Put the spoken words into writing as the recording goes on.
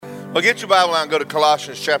Well, get your Bible out and go to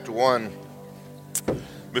Colossians chapter 1.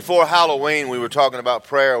 Before Halloween, we were talking about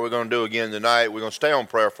prayer. We're going to do again tonight. We're going to stay on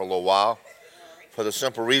prayer for a little while for the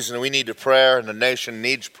simple reason we need to prayer and the nation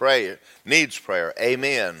needs prayer.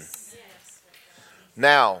 Amen.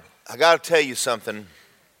 Now, I got to tell you something.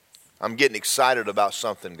 I'm getting excited about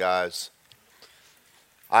something, guys.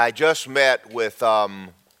 I just met with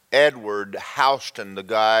Edward Houston, the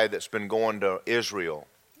guy that's been going to Israel.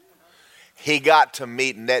 He got to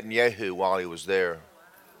meet Netanyahu while he was there.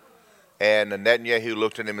 And Netanyahu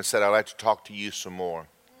looked at him and said, "I'd like to talk to you some more."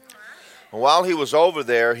 And while he was over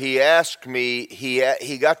there, he asked me,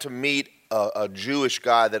 he got to meet a Jewish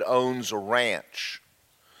guy that owns a ranch.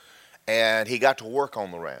 And he got to work on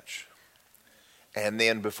the ranch. And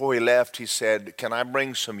then before he left, he said, "Can I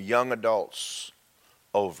bring some young adults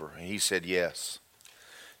over?" And he said, "Yes."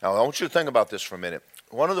 Now, I want you to think about this for a minute.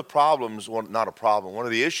 One of the problems, well, not a problem, one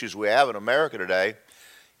of the issues we have in America today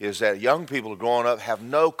is that young people growing up have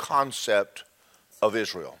no concept of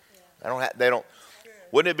Israel. They don't.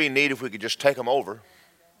 Wouldn't it be neat if we could just take them over,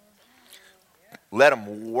 let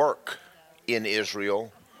them work in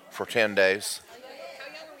Israel for 10 days,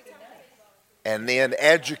 and then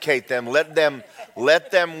educate them, let them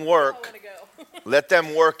work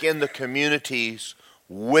in the communities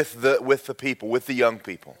with the people, with the young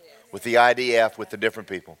people, with the IDF, with the different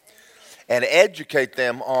people, and educate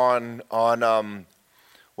them on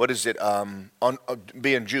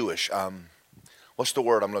being Jewish. What's the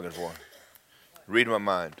word I'm looking for? Read my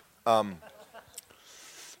mind.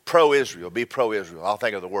 Pro-Israel. Be pro-Israel. I'll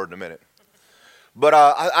think of the word in a minute. But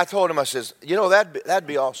I told him, I says, that'd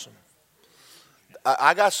be awesome.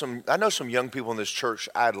 I know some young people in this church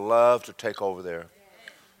I'd love to take over there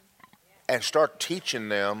and start teaching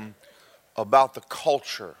them about the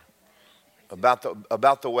culture,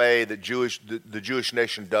 about the way that the Jewish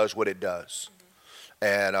nation does what it does.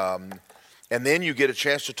 And then you get a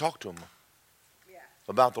chance to talk to them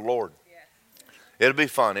about the Lord. It'll be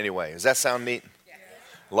fun anyway. Does that sound neat?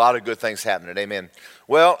 A lot of good things happening. Amen.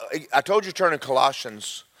 Well, I told you to turn to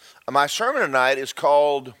Colossians. My sermon tonight is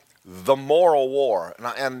called The Moral War.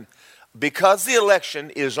 And because the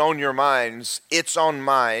election is on your minds, it's on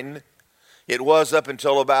mine. It was up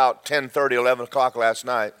until about 10:30, 11 o'clock last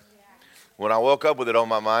night when I woke up with it on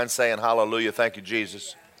my mind saying, "Hallelujah, thank you,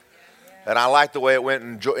 Jesus." And I like the way it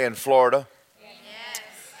went in Florida.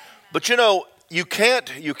 But you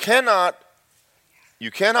cannot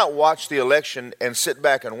watch the election and sit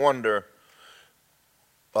back and wonder,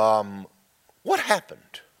 what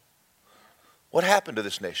happened? What happened to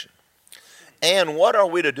this nation? And what are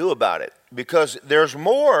we to do about it? Because there's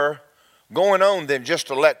more going on than just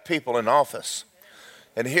elect people in office.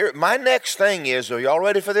 And here, my next thing is, are y'all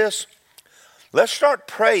ready for this? Let's start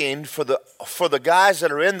praying for the guys that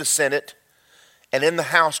are in the Senate and in the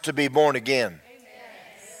House to be born again.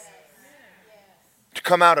 To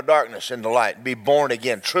come out of darkness into light, be born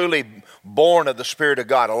again, truly born of the Spirit of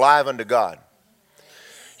God, alive unto God.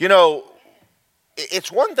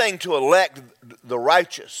 It's one thing to elect the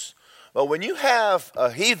righteous, but when you have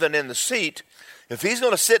a heathen in the seat, if he's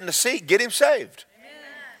going to sit in the seat, get him saved.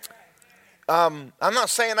 I'm not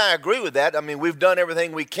saying I agree with that. I mean, we've done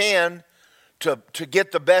everything we can to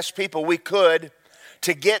get the best people we could,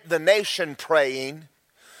 to get the nation praying.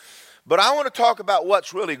 But I want to talk about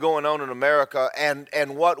what's really going on in America and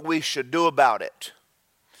what we should do about it.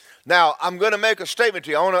 Now, I'm going to make a statement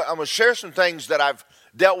to you. I'm going to share some things that I've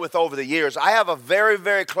dealt with over the years. I have a very,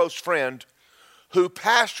 very close friend who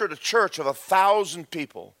pastored a church of 1,000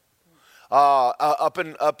 people up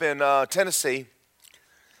in Tennessee,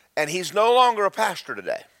 and he's no longer a pastor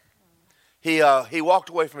today. He walked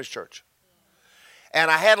away from his church. And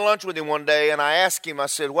I had lunch with him one day, and I asked him, I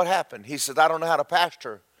said, "What happened?" He said, "I don't know how to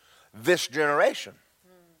pastor this generation."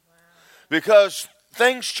 Because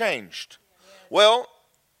things changed. Well,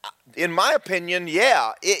 in my opinion,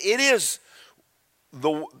 it is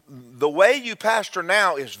the way you pastor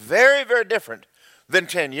now is very, very different than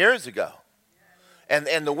 10 years ago.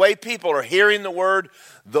 And the way people are hearing the word,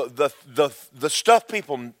 the stuff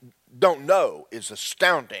people don't know is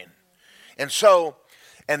astounding.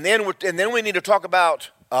 And then we need to talk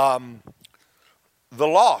about the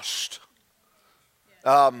lost.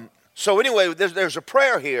 So anyway, there's a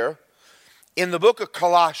prayer here in the book of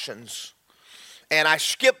Colossians, and I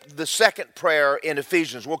skipped the second prayer in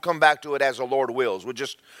Ephesians. We'll come back to it as the Lord wills. We'll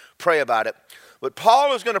just pray about it. But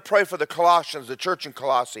Paul is going to pray for the Colossians, the church in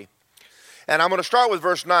Colossae. And I'm going to start with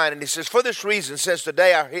verse 9, and he says, "For this reason, since the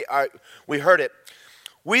day we heard it,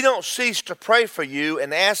 we don't cease to pray for you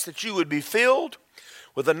and ask that you would be filled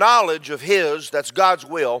with the knowledge of His," that's God's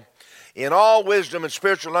will, in all wisdom and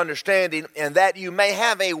spiritual understanding, and that you may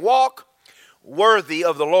have a walk worthy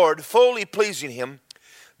of the Lord, fully pleasing him,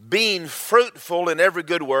 being fruitful in every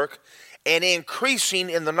good work, and increasing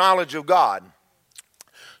in the knowledge of God,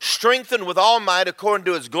 strengthened with all might according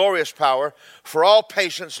to his glorious power, for all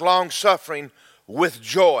patience, long suffering with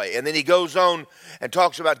joy. And then he goes on and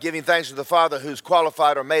talks about giving thanks to the Father who's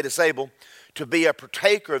qualified or made us able to be a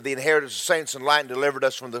partaker of the inheritance of saints in light and delivered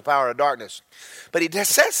us from the power of darkness. But he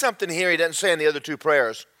says something here he doesn't say in the other two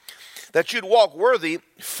prayers, that you'd walk worthy,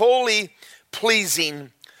 fully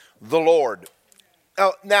pleasing the Lord.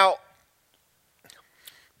 Now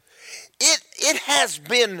it has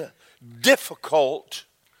been difficult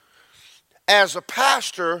as a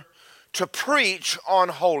pastor to preach on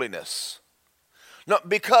holiness. No,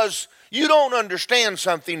 because you don't understand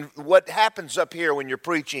something. What happens up here when you're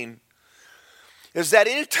preaching is that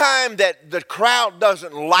anytime that the crowd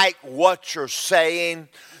doesn't like what you're saying,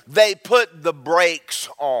 they put the brakes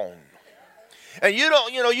on. And you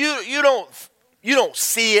don't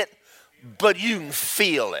see it, but you can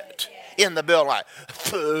feel it in the building, like,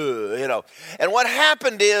 And what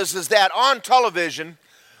happened is that on television,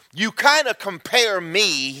 you kind of compare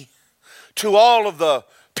me to all of the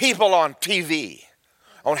people on TV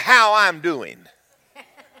on how I'm doing.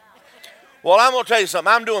 Well, I'm going to tell you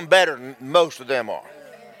something. I'm doing better than most of them are.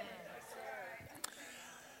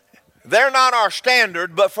 They're not our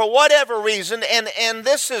standard, but for whatever reason, and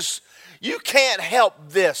this is, you can't help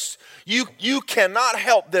this. You cannot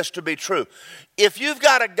help this to be true. If you've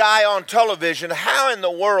got a guy on television, how in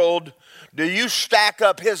the world do you stack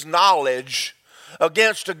up his knowledge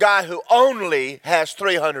against a guy who only has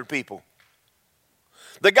 300 people?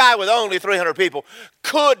 The guy with only 300 people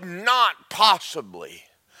could not possibly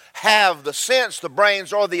have the sense, the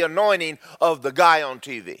brains, or the anointing of the guy on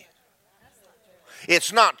TV.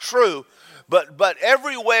 It's not true, but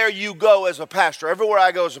everywhere you go as a pastor, everywhere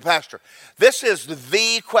I go as a pastor, this is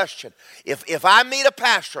the question. If I meet a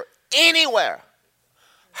pastor anywhere,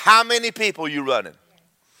 how many people you running?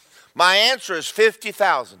 My answer is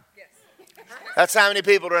 50,000. That's how many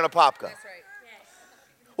people are in a pop car.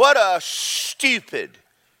 What a stupid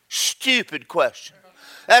question.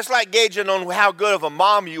 That's like gauging on how good of a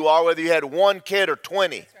mom you are, whether you had one kid or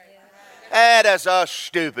 20. That's a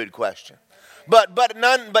stupid question.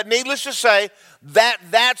 But needless to say,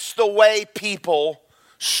 that's the way people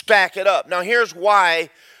stack it up. Now here's why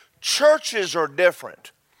churches are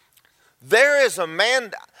different. There is a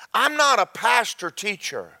man, I'm not a pastor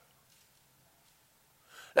teacher.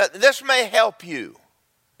 This may help you.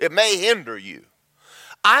 It may hinder you.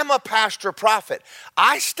 I'm a pastor prophet.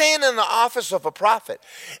 I stand in the office of a prophet.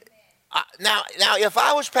 Now, if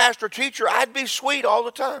I was pastor teacher, I'd be sweet all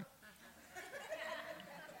the time.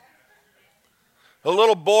 A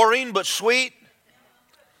little boring, but sweet.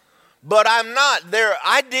 But I'm not.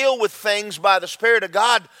 I deal with things by the Spirit of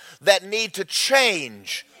God that need to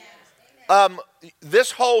change.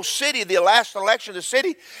 This whole city, the last election of the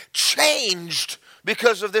city, changed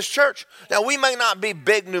because of this church. Now, we may not be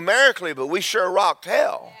big numerically, but we sure rocked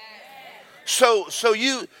hell. So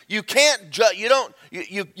you can't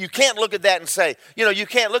you can't look at that and say, you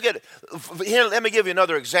can't look at it. Here, let me give you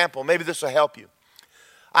another example. Maybe this will help you.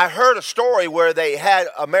 I heard a story where they had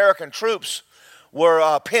American troops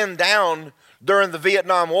were pinned down during the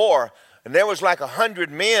Vietnam War, and there was like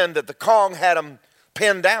 100 men that the Cong had them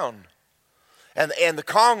pinned down, and the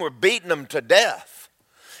Cong were beating them to death,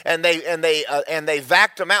 and they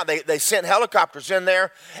vacked them out. They sent helicopters in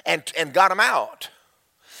there and got them out,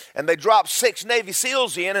 and they dropped 6 Navy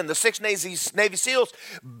SEALs in, and the 6 Navy SEALs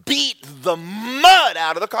beat the mud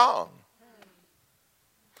out of the Cong.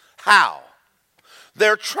 How?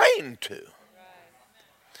 They're trained to.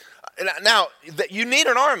 Now, you need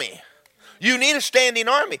an army. You need a standing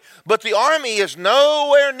army. But the army is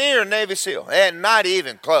nowhere near Navy SEAL, and not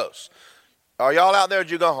even close. Are y'all out there or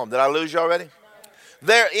did you go home? Did I lose you already?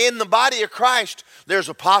 There, in the body of Christ, there's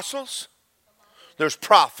apostles, there's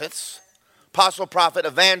prophets, apostle, prophet,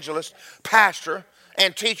 evangelist, pastor,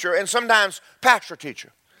 and teacher, and sometimes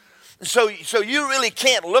pastor-teacher. So you really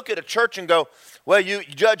can't look at a church and go, well, you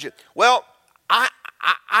judge it. Well,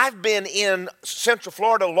 I've been in Central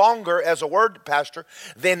Florida longer as a word pastor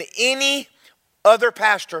than any other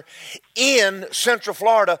pastor in Central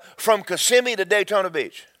Florida from Kissimmee to Daytona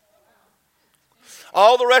Beach.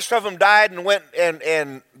 All the rest of them died and went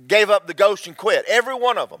and gave up the ghost and quit. Every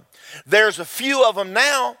one of them. There's a few of them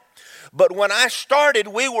now, but when I started,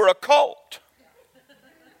 we were a cult.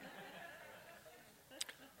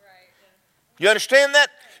 You understand that?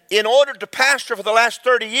 In order to pastor for the last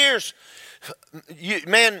 30 years,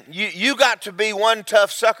 you got to be one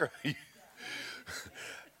tough sucker.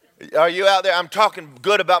 Are you out there? I'm talking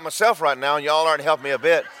good about myself right now, and y'all aren't helping me a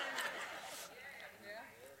bit.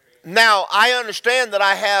 Now, I understand that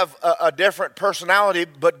I have a different personality,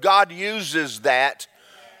 but God uses that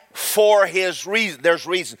for his reason. There's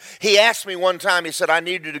reason. He asked me one time, he said, I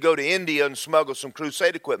need you to go to India and smuggle some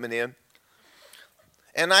crusade equipment in.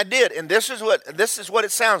 And I did. And this is what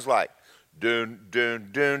it sounds like. Dun, dun,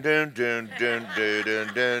 dun, dun, dun, dun, dun,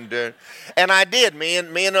 dun, dun, dun. And I did. Me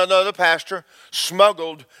and another pastor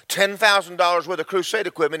smuggled $10,000 worth of crusade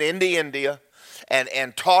equipment into India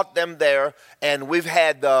and taught them there. And we've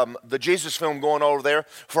had the Jesus Film going over there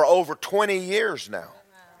for over 20 years now.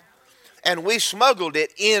 And we smuggled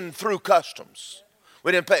it in through customs.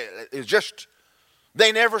 We didn't pay. It's just,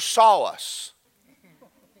 they never saw us.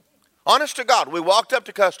 Honest to God, we walked up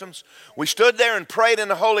to customs, we stood there and prayed in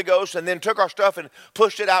the Holy Ghost, and then took our stuff and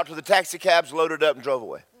pushed it out to the taxi cabs, loaded it up, and drove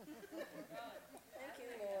away. Thank you,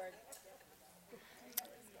 Lord.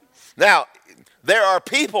 Now, there are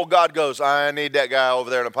people God goes, I need that guy over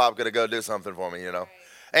there in the pop to go do something for me, you know.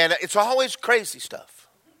 And it's always crazy stuff.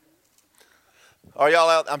 Are y'all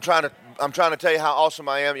out? I'm trying to tell you how awesome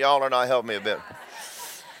I am. Y'all are not helping me a bit.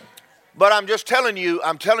 But I'm just telling you,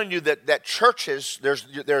 that churches,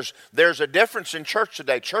 there's a difference in church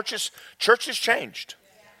today. Churches changed.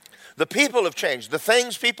 The people have changed. The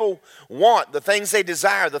things people want, the things they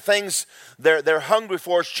desire, the things they're hungry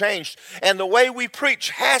for has changed. And the way we preach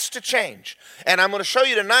has to change. And I'm going to show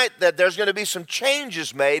you tonight that there's going to be some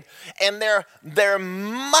changes made, and there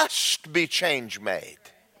must be change made.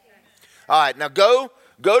 All right, now go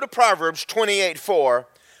to Proverbs 28:4.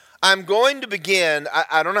 I'm going to begin,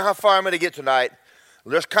 I don't know how far I'm going to get tonight,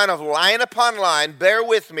 just kind of line upon line. Bear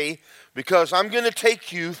with me, because I'm going to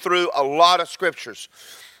take you through a lot of scriptures.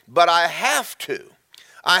 But I have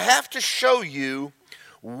to show you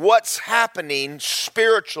what's happening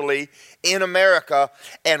spiritually in America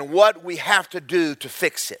and what we have to do to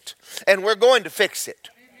fix it. And we're going to fix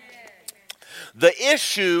it. The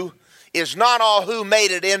issue is not all who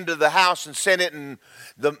made it into the House and Senate, and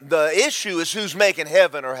the issue is who's making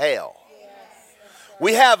heaven or hell.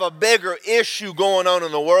 We have a bigger issue going on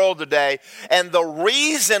in the world today, and the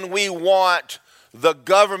reason we want the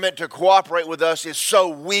government to cooperate with us is so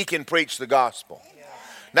we can preach the gospel.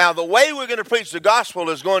 Now, the way we're going to preach the gospel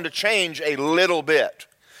is going to change a little bit.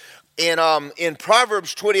 In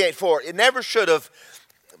Proverbs 28:4, it never should have,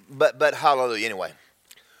 but hallelujah, anyway.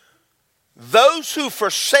 Those who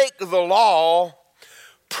forsake the law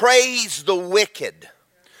praise the wicked.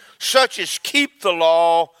 Such as keep the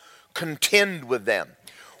law, contend with them.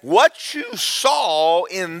 What you saw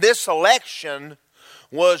in this election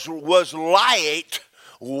was light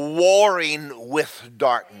warring with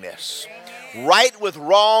darkness. Right with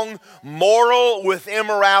wrong, moral with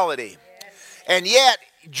immorality. And yet,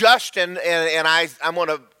 Justin, and I'm going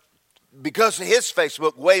to, because of his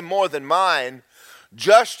Facebook, way more than mine,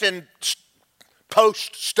 Justin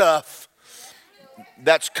posts stuff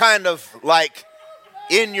that's kind of like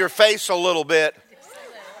in your face a little bit,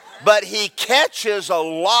 but he catches a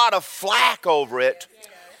lot of flack over it,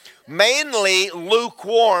 mainly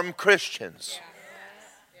lukewarm Christians.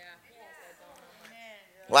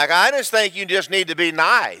 Like, I just think you just need to be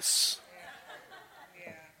nice.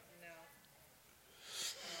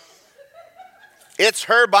 It's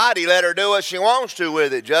her body, let her do what she wants to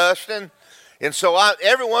with it, Justin. And so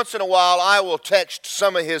every once in a while, I will text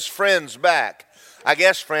some of his friends back. I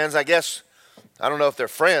don't know if they're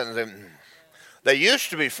friends. They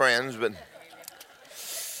used to be friends, but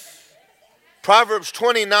Proverbs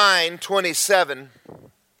 29:27.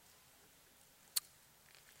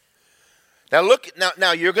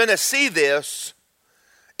 Now you're going to see this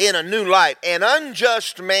in a new light. An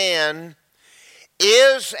unjust man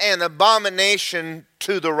is an abomination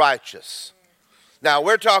to the righteous. Now,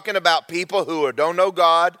 we're talking about people who don't know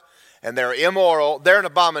God and they're immoral. They're an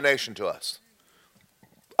abomination to us.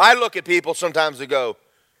 I look at people sometimes and go,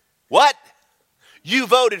 what? You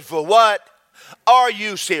voted for what? Are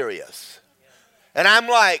you serious? And I'm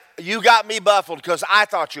like, you got me baffled because I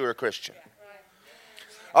thought you were a Christian.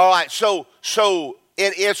 All right, so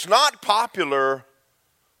it's not popular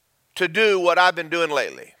to do what I've been doing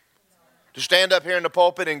lately. To stand up here in the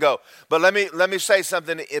pulpit and go. But let me say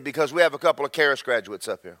something, because we have a couple of Charis graduates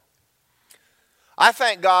up here. I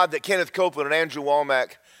thank God that Kenneth Copeland and Andrew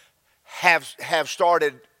Womack have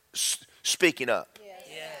started speaking up.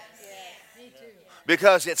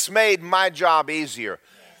 Because it's made my job easier.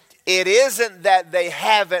 It isn't that they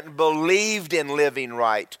haven't believed in living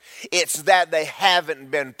right. It's that they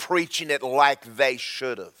haven't been preaching it like they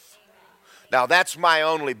should have. Now, that's my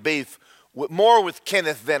only beef more with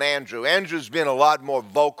Kenneth than Andrew. Andrew's been a lot more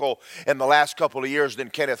vocal in the last couple of years than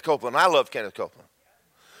Kenneth Copeland. I love Kenneth Copeland.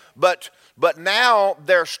 But now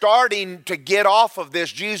they're starting to get off of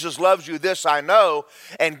this, Jesus loves you, this I know,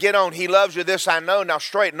 and get on, he loves you, this I know, now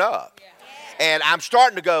straighten up. And I'm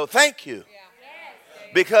starting to go, thank you.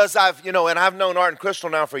 Because I've known Art and Crystal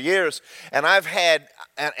now for years, and I've had,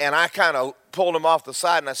 and I kind of pulled him off the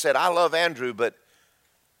side and I said, I love Andrew, but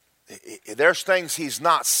there's things he's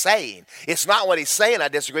not saying. It's not what he's saying I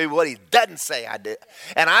disagree with, what he doesn't say I did.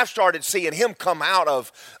 And I've started seeing him come out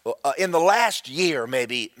of, in the last year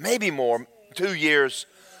maybe more, 2 years,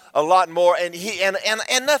 a lot more. And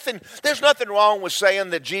nothing, there's nothing wrong with saying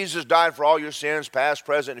that Jesus died for all your sins, past,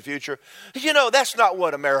 present, and future. You know, that's not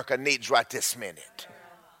what America needs right this minute.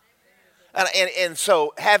 And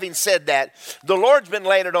so, having said that, the Lord's been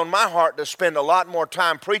laying it on my heart to spend a lot more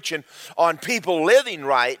time preaching on people living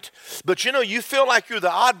right. But you know, you feel like you're the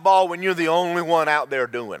oddball when you're the only one out there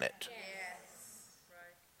doing it.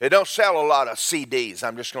 They don't sell a lot of CDs,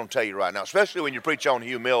 I'm just going to tell you right now, especially when you preach on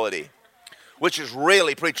humility, which is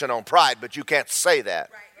really preaching on pride, but you can't say that.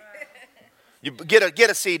 You get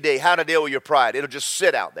a CD, How to Deal with Your Pride. It'll just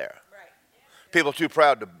sit out there. People too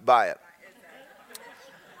proud to buy it.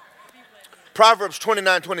 Proverbs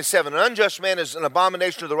 29:27, an unjust man is an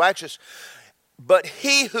abomination to the righteous, but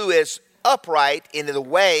he who is upright in the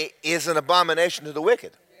way is an abomination to the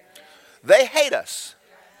wicked. They hate us.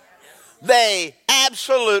 They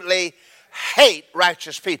absolutely hate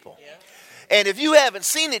righteous people. And if you haven't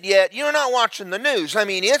seen it yet, you're not watching the news. I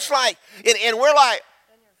mean, it's like, and we're like,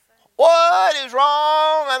 what is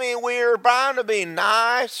wrong? I mean, we're bound to be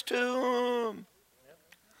nice to them.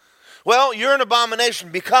 Well, you're an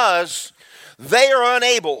abomination because they are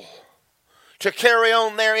unable to carry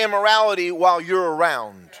on their immorality while you're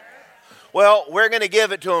around. Well, we're going to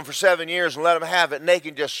give it to them for 7 years and let them have it, and they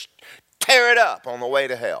can just tear it up on the way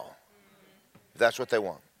to hell. If that's what they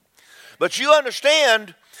want. But you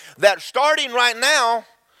understand that starting right now,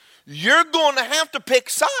 you're going to have to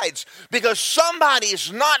pick sides because somebody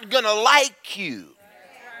is not going to like you.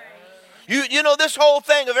 You know, this whole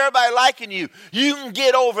thing of everybody liking you, you can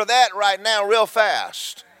get over that right now real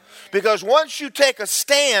fast. Because once you take a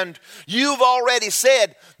stand, you've already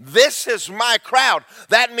said, this is my crowd.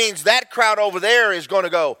 That means that crowd over there is going to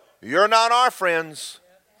go, you're not our friends.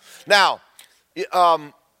 Now,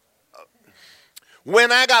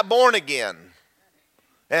 when I got born again,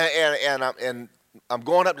 and I'm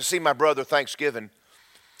going up to see my brother Thanksgiving,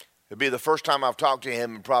 it'll be the first time I've talked to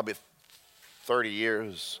him in probably 30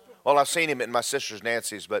 years. Well, I've seen him at my sister's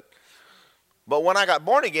Nancy's, but when I got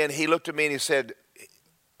born again, he looked at me and he said,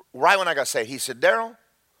 right when I got saved, he said, Daryl,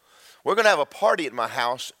 we're going to have a party at my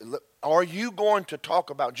house. Are you going to talk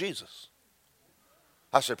about Jesus?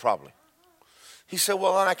 I said, probably. He said,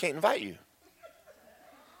 well, then I can't invite you.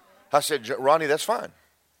 I said, Ronnie, that's fine.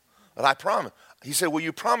 And I promise. He said, will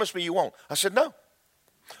you promise me you won't? I said, no.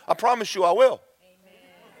 I promise you I will.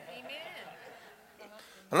 Amen.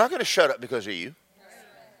 I'm not going to shut up because of you.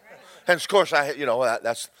 And of course,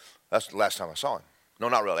 that's the last time I saw him. No,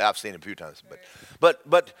 not really. I've seen him a few times. But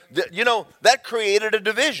that created a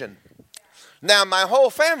division. Now, my whole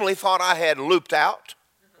family thought I had looped out.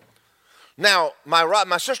 Now,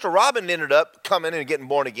 my sister Robin ended up coming and getting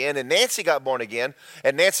born again, and Nancy got born again,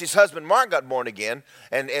 and Nancy's husband Mark got born again,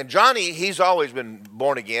 and Johnny, he's always been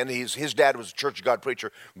born again. His dad was a Church of God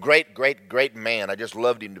preacher. Great, great, great man. I just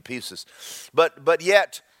loved him to pieces. But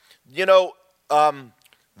yet,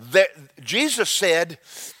 Jesus said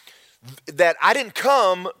that I didn't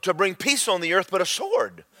come to bring peace on the earth, but a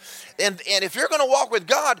sword. And if you're going to walk with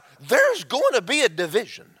God, there's going to be a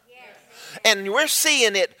division. Yes. And we're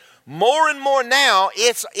seeing it more and more now.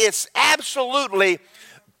 It's absolutely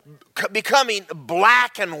becoming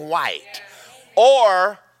black and white,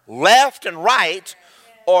 or left and right,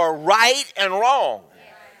 or right and wrong.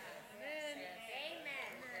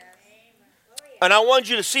 And I want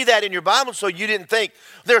you to see that in your Bible so you didn't think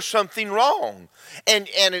there's something wrong. And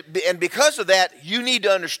because of that, you need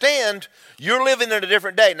to understand you're living in a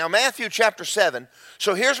different day. Now, Matthew chapter 7.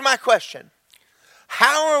 So here's my question.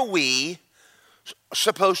 How are we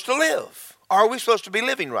supposed to live? Are we supposed to be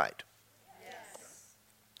living right?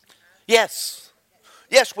 Yes.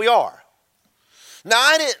 Yes, we are.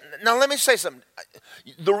 Now, let me say something.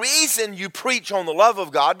 The reason you preach on the love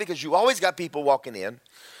of God, because you always got people walking in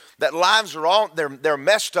that lives are all, they're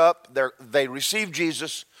messed up. They receive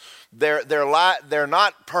Jesus. They're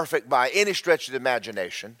not perfect by any stretch of the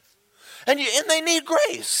imagination. And they need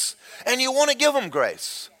grace. And you want to give them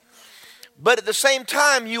grace. But at the same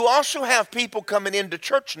time, you also have people coming into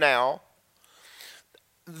church now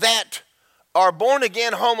that are born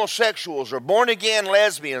again homosexuals or born again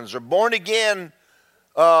lesbians or born again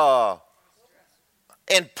and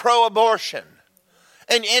pro-abortion.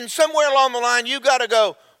 And somewhere along the line, you've got to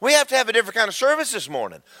go, we have to have a different kind of service this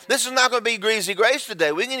morning. This is not going to be greasy grace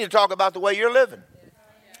today. We need to talk about the way you're living.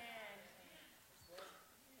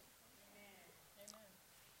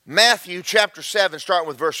 Matthew chapter 7, starting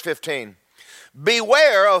with verse 15.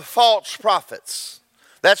 Beware of false prophets.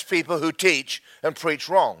 That's people who teach and preach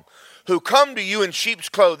wrong, who come to you in sheep's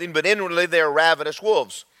clothing, but inwardly they are ravenous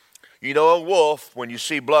wolves. You know a wolf when you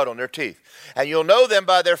see blood on their teeth, and you'll know them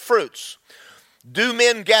by their fruits. Do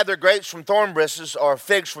men gather grapes from thorn bristles or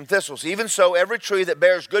figs from thistles? Even so, every tree that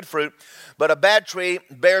bears good fruit, but a bad tree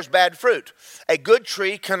bears bad fruit. A good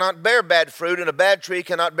tree cannot bear bad fruit, and a bad tree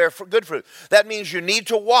cannot bear good fruit. That means you need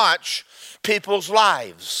to watch people's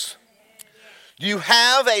lives. You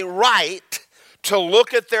have a right to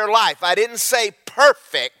look at their life. I didn't say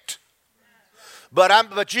perfect,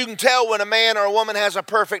 but you can tell when a man or a woman has a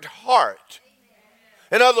perfect heart.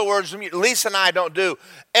 In other words, Lisa and I don't do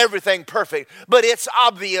everything perfect, but it's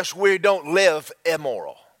obvious we don't live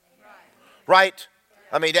immoral. Right?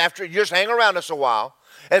 I mean, after you just hang around us a while,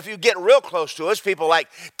 and if you get real close to us, people like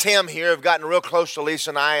Tim here have gotten real close to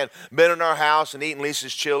Lisa and I and been in our house and eaten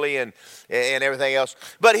Lisa's chili and everything else.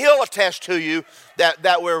 But he'll attest to you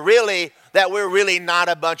that we're really not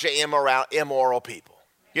a bunch of immoral people,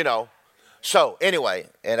 you know. So anyway,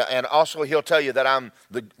 and also he'll tell you that I'm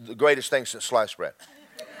the greatest thing since sliced bread.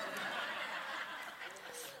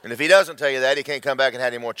 And if he doesn't tell you that, he can't come back and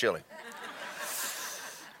have any more chili.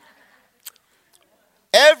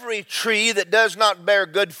 Every tree that does not bear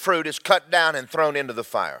good fruit is cut down and thrown into the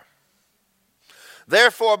fire.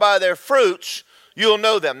 Therefore, by their fruits, you'll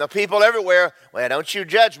know them. Now, people everywhere, well, don't you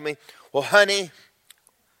judge me. Well, honey,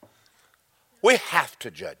 we have to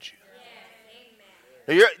judge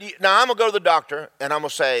you. Now, I'm going to go to the doctor, and I'm going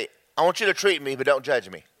to say, I want you to treat me, but don't judge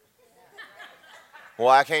me. Well,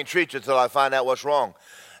 I can't treat you until I find out what's wrong.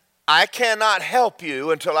 I cannot help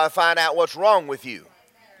you until I find out what's wrong with you.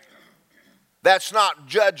 That's not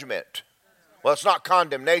judgment. Well, it's not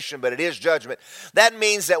condemnation, but it is judgment. That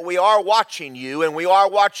means that we are watching you, and we are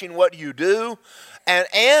watching what you do,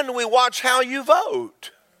 and we watch how you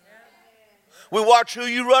vote. We watch who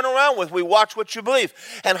you run around with. We watch what you believe.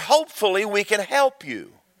 And hopefully we can help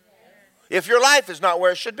you if your life is not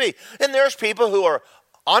where it should be. And there's people who are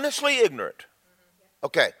honestly ignorant.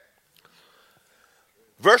 Okay.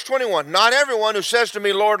 Verse 21, not everyone who says to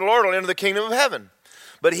me, Lord, Lord, will enter the kingdom of heaven,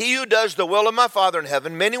 but he who does the will of my Father in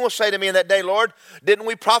heaven. Many will say to me in that day, Lord, didn't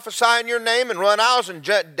we prophesy in your name and run aisles and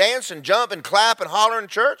dance and jump and clap and holler in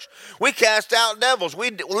church? We cast out devils.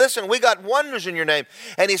 We got wonders in your name.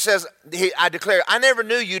 And he says, I declare, I never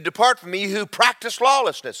knew you. Depart from me, who practice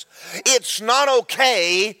lawlessness. It's not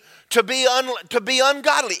okay to be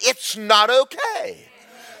ungodly. It's not okay.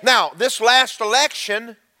 Now, this last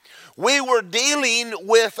election, we were dealing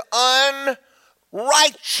with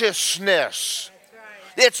unrighteousness.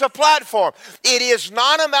 It's a platform. It is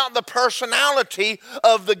not about the personality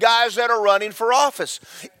of the guys that are running for office.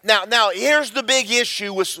 Now here's the big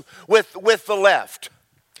issue with the left.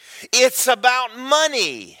 It's about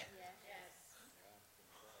money.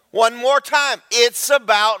 One more time. It's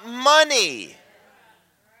about money.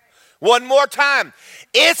 One more time.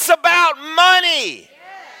 It's about money.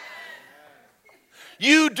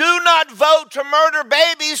 You do not vote to murder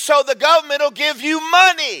babies so the government will give you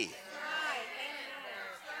money.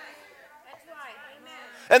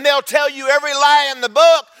 And they'll tell you every lie in the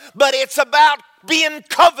book, but it's about being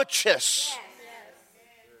covetous.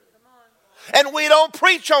 And we don't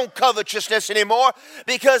preach on covetousness anymore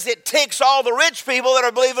because it ticks all the rich people that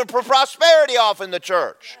are believing for prosperity off in the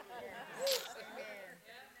church.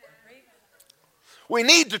 We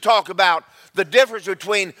need to talk about the difference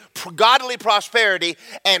between godly prosperity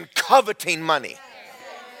and coveting money.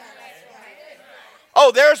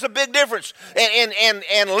 Oh, there's a big difference.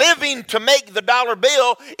 And living to make the dollar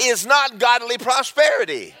bill is not godly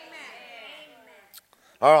prosperity.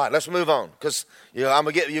 All right, let's move on, because you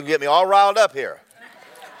can get me all riled up here.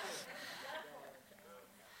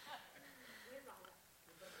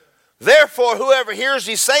 Therefore, whoever hears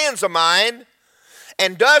these sayings of mine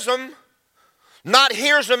and does them, not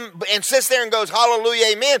hears them and sits there and goes,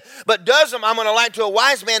 hallelujah, amen, but does them, I'm going to like to a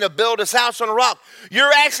wise man to build his house on a rock.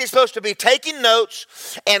 You're actually supposed to be taking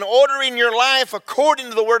notes and ordering your life according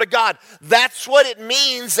to the word of God. That's what it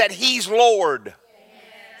means that he's Lord.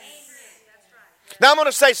 Yes. Now I'm going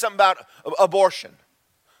to say something about abortion.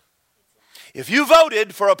 If you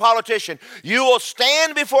voted for a politician, you will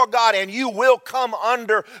stand before God and you will come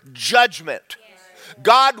under judgment.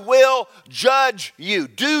 God will judge you.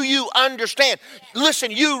 Do you understand?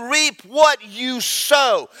 Listen, you reap what you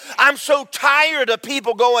sow. I'm so tired of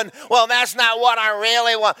people going, well, that's not what I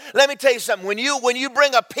really want. Let me tell you something. When you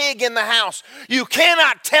bring a pig in the house, you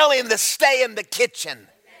cannot tell him to stay in the kitchen.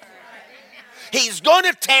 He's going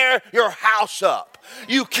to tear your house up.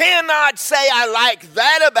 You cannot say, I like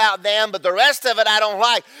that about them, but the rest of it I don't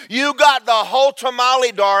like. You got the whole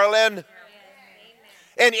tamale, darling.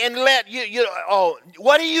 And let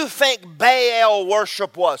what do you think Baal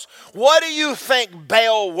worship was? What do you think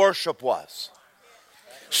Baal worship was?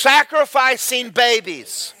 Sacrificing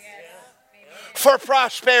babies for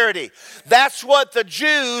prosperity. That's what the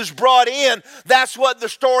Jews brought in. That's what the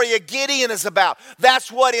story of Gideon is about.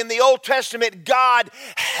 That's what in the Old Testament God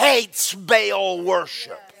hates Baal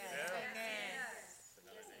worship.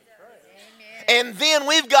 And then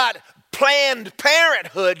we've got Planned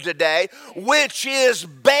Parenthood today, which is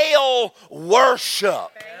Baal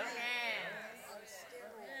worship.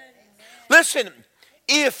 Listen,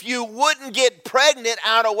 if you wouldn't get pregnant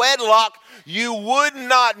out of wedlock, you would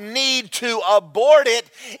not need to abort it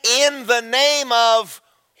in the name of,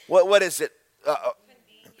 what is it?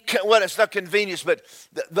 Well, it's not convenience, but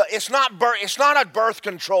it's not a birth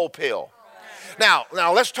control pill. Now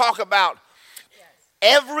let's talk about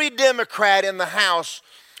every Democrat in the House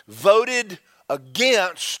voted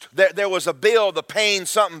against, there was a bill, the Payne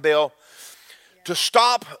something bill, to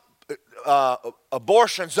stop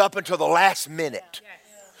abortions up until the last minute.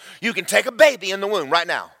 You can take a baby in the womb right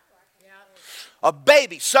now. A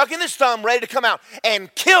baby sucking his thumb, ready to come out,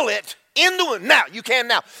 and kill it in the womb. Now, you can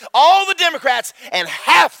now. All the Democrats and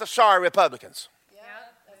half the sorry Republicans.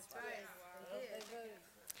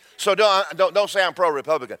 So don't say I'm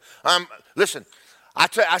pro-Republican. Listen,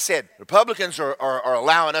 I said Republicans are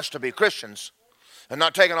allowing us to be Christians and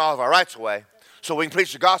not taking all of our rights away so we can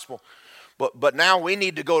preach the gospel. But now we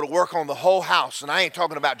need to go to work on the whole house. And I ain't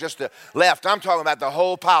talking about just the left. I'm talking about the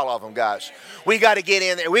whole pile of them, guys. We got to get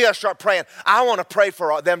in there. We got to start praying. I want to pray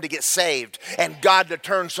for them to get saved and God to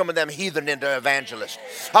turn some of them heathen into evangelists.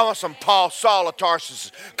 I want some Saul of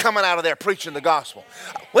Tarsus coming out of there preaching the gospel.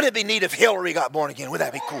 Wouldn't it be neat if Hillary got born again?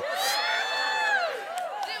 Wouldn't that be cool?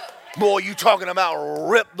 Boy, you talking about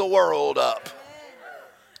rip the world up.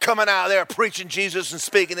 Coming out of there preaching Jesus and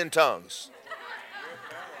speaking in tongues.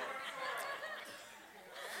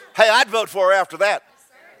 Hey, I'd vote for her after that.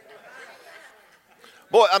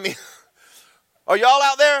 Boy, I mean, are y'all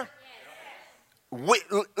out there?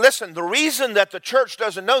 Listen, the reason that the church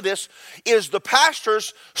doesn't know this is the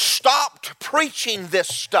pastors stopped preaching this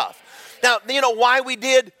stuff. Now, you know why we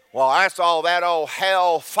did? Well, that's all that old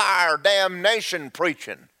hell, fire, damnation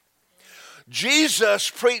preaching. Jesus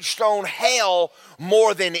preached on hell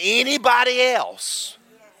more than anybody else.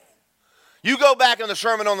 You go back in the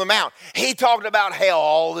Sermon on the Mount, he talked about hell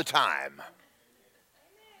all the time.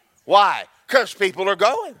 Why? Because people are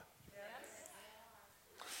going.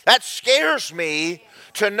 That scares me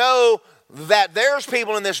to know that there's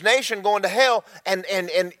people in this nation going to hell and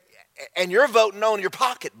you're voting on your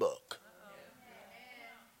pocketbook.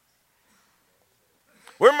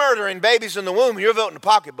 We're murdering babies in the womb and you're voting the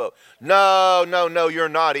pocketbook. No, you're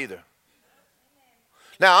not either.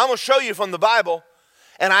 Now, I'm going to show you from the Bible,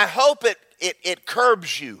 and I hope it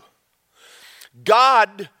curbs you.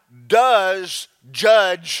 God does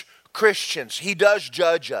judge Christians. He does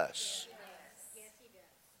judge us.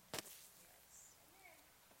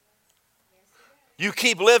 You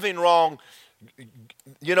keep living wrong,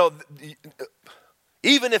 you know,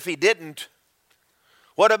 even if he didn't,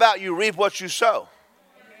 what about you reap what you sow?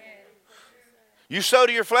 You sow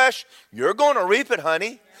to your flesh, you're going to reap it,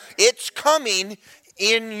 honey. It's coming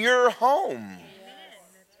in your home.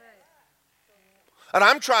 And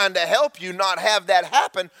I'm trying to help you not have that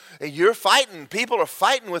happen. And you're fighting. People are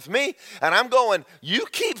fighting with me. And I'm going, you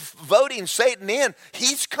keep voting Satan in.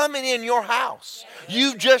 He's coming in your house.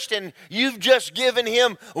 You've just given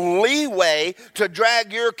him leeway to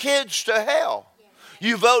drag your kids to hell.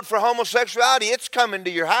 You vote for homosexuality, it's coming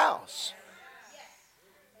to your house.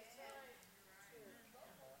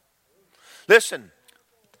 Listen,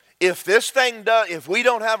 if we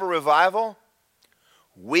don't have a revival,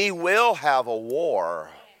 we will have a war.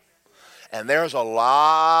 And there's a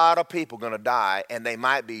lot of people going to die, and they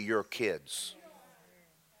might be your kids.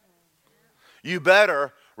 You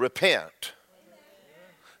better repent.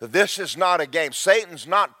 This is not a game. Satan's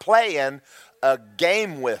not playing a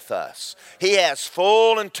game with us. He has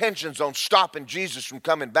full intentions on stopping Jesus from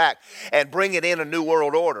coming back and bringing in a new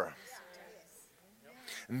world order.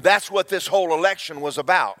 And that's what this whole election was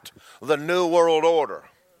about, the new world order.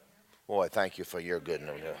 Boy, thank you for your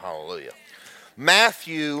goodness. Hallelujah.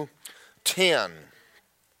 Matthew 10.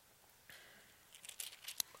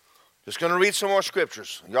 Just going to read some more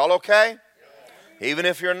scriptures. Y'all okay? Even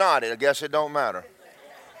if you're not, I guess it don't matter.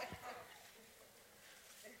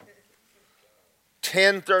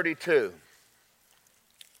 10:32.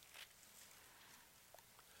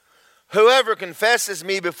 Whoever confesses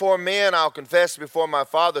me before men, I'll confess before my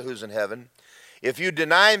Father who's in heaven. If you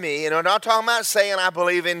deny me, and I'm not talking about saying I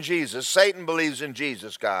believe in Jesus. Satan believes in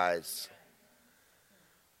Jesus, guys.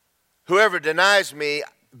 Whoever denies me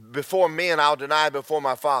before men, I'll deny before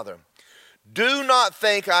my Father. Do not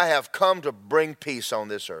think I have come to bring peace on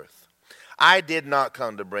this earth. I did not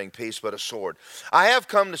come to bring peace, but a sword. I have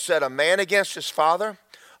come to set a man against his father,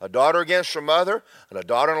 a daughter against her mother, and a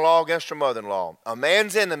daughter-in-law against her mother-in-law. A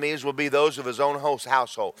man's enemies will be those of his own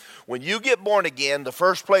household. When you get born again, the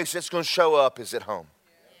first place it's going to show up is at home.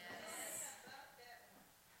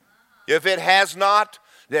 If it has not,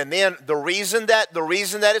 then the reason that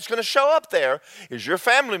it's going to show up there is your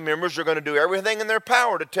family members are going to do everything in their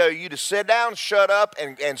power to tell you to sit down, shut up,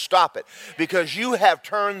 and stop it. Because you have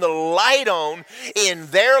turned the light on in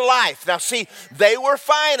their life. Now see, they were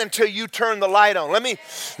fine until you turned the light on.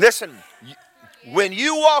 Listen, when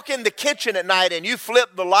you walk in the kitchen at night and you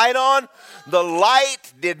flip the light on, the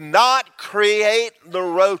light did not create the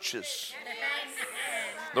roaches.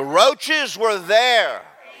 The roaches were there.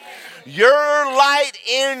 Your light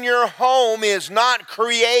in your home is not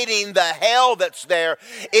creating the hell that's there.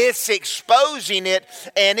 It's exposing it,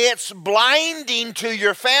 and it's blinding to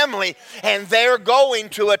your family, and they're going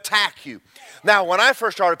to attack you. Now, when I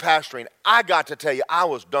first started pastoring, I got to tell you, I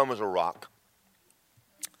was dumb as a rock.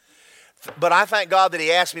 But I thank God that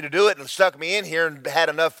He asked me to do it and stuck me in here and had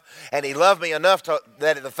enough, and He loved me enough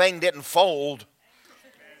that the thing didn't fold.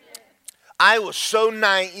 I was so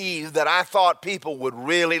naive that I thought people would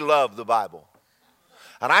really love the Bible.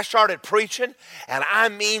 And I started preaching, and I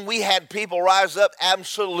mean, we had people rise up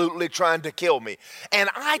absolutely trying to kill me. And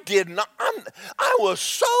I did not, I was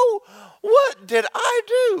so, what did I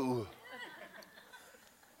do?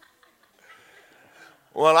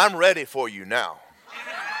 Well, I'm ready for you now.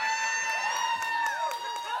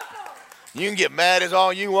 You can get mad as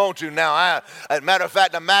all you want to now. As a matter of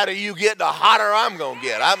fact, the madder you get, the hotter I'm going to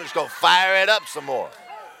get. I'm just going to fire it up some more.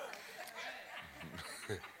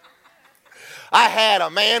 I had a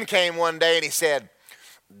man came one day and he said,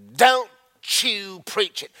 "Don't you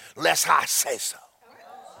preach it unless I say so."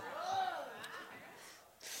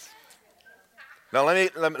 Now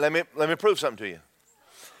let me prove something to you.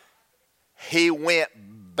 He went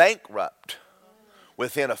bankrupt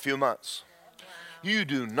within a few months. You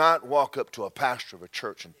do not walk up to a pastor of a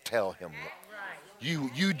church and tell him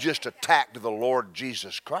you just attacked the Lord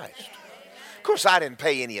Jesus Christ. Of course, I didn't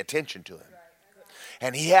pay any attention to him.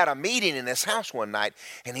 And he had a meeting in his house one night,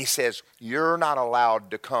 and he says, "You're not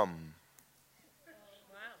allowed to come."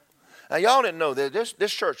 Now, y'all didn't know that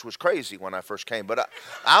this church was crazy when I first came, but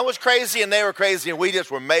I was crazy and they were crazy, and we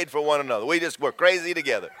just were made for one another. We just were crazy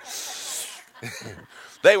together.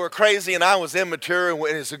 They were crazy and I was immature,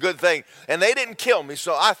 and it's a good thing. And they didn't kill me,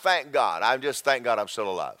 so I thank God. I just thank God I'm still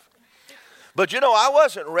alive. But you know, I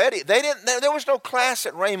wasn't ready. There was no class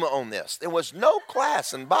at Rhema on this. There was no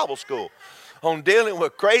class in Bible school on dealing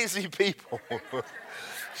with crazy people.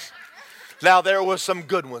 Now, there was some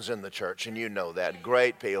good ones in the church, and you know that.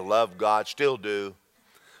 Great people, love God, still do.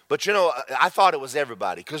 But you know, I thought it was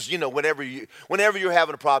everybody, because you know, whenever you're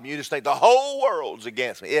having a problem, you just think the whole world's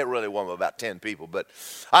against me. It really wasn't about 10 people, but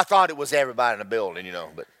I thought it was everybody in the building, you know.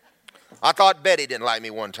 But I thought Betty didn't like me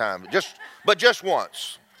one time, but just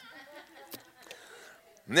once.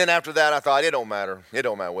 And then after that, I thought it don't matter. It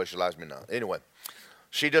don't matter whether she likes me or not. Anyway,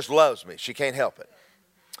 she just loves me. She can't help it.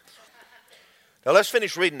 Now let's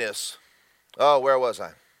finish reading this. Oh, where was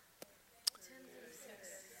I?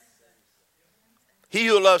 He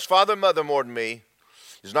who loves father and mother more than me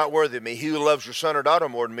is not worthy of me. He who loves your son or daughter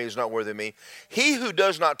more than me is not worthy of me. He who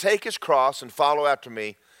does not take his cross and follow after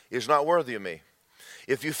me is not worthy of me.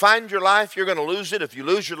 If you find your life, you're going to lose it. If you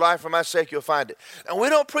lose your life for my sake, you'll find it. And we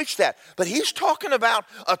don't preach that. But he's talking about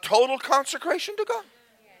a total consecration to God.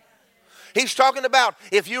 He's talking about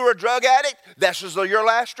if you're a drug addict, this is your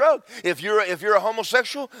last drug. If you're a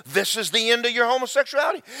homosexual, this is the end of your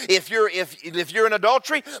homosexuality. If you're in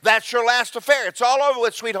adultery, that's your last affair. It's all over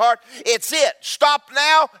with, sweetheart. It's it. Stop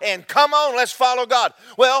now and come on, let's follow God.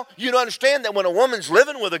 Well, you understand that when a woman's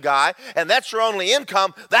living with a guy and that's her only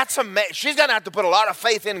income, she's going to have to put a lot of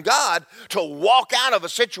faith in God to walk out of a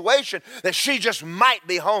situation that she just might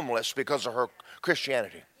be homeless because of her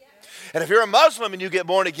Christianity. And if you're a Muslim and you get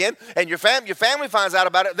born again and your family finds out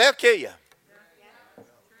about it, they'll kill you.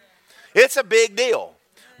 It's a big deal.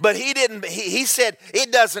 But he didn't, he said,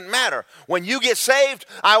 it doesn't matter. When you get saved,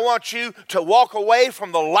 I want you to walk away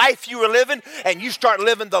from the life you were living and you start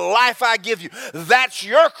living the life I give you. That's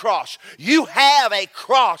your cross. You have a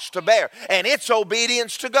cross to bear, and it's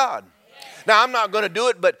obedience to God. Now, I'm not going to do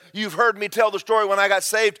it, but you've heard me tell the story when I got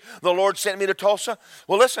saved. The Lord sent me to Tulsa.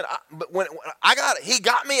 Well, listen, He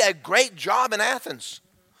got me a great job in Athens.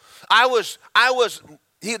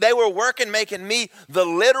 They were working, making me the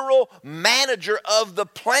literal manager of the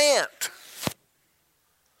plant.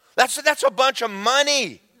 That's a bunch of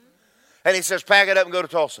money. And he says, pack it up and go to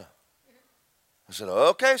Tulsa. I said,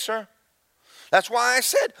 okay, sir. That's why I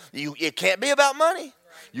said, it can't be about money.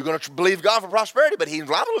 You're going to believe God for prosperity, but he's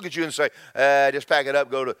liable to look at you and say, just pack it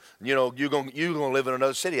up, go to, you're going to live in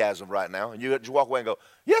another city as of right now. And you just walk away and go,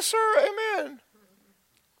 yes, sir, amen.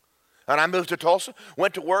 And I moved to Tulsa,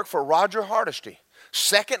 went to work for Roger Hardesty,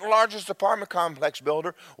 second largest apartment complex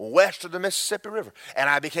builder west of the Mississippi River. And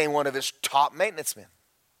I became one of his top maintenance men.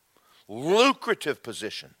 Lucrative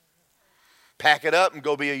position. Pack it up and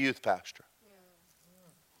go be a youth pastor.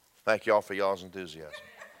 Thank y'all for y'all's enthusiasm.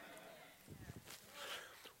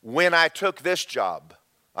 When I took this job,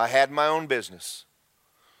 I had my own business.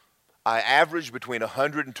 I averaged between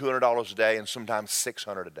 $100 and $200 a day and sometimes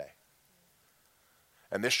 $600 a day.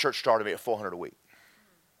 And this church started me at $400 a week.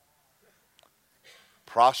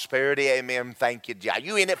 Prosperity, amen, thank you.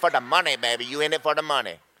 You in it for the money, baby. You in it for the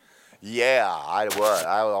money. Yeah, I was.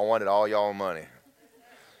 I wanted all y'all money.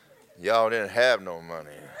 Y'all didn't have no money.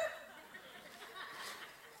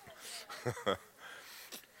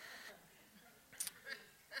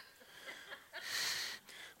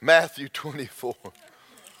 Matthew 24.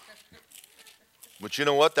 But you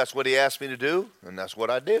know what? That's what he asked me to do, and that's what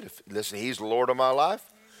I did. Listen, he's the Lord of my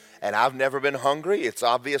life. And I've never been hungry. It's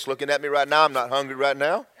obvious looking at me right now. I'm not hungry right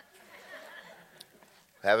now.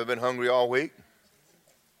 Haven't been hungry all week.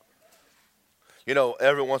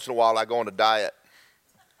 Every once in a while I go on a diet.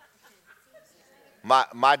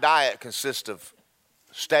 My diet consists of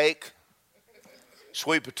steak,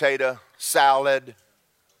 sweet potato, salad,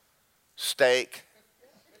 steak,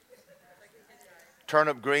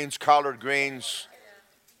 turnip greens, collard greens,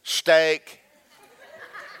 steak.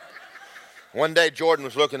 One day Jordan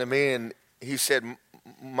was looking at me and he said,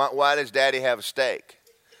 why does Daddy have a steak?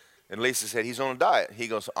 And Lisa said, he's on a diet. He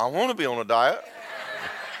goes, I want to be on a diet.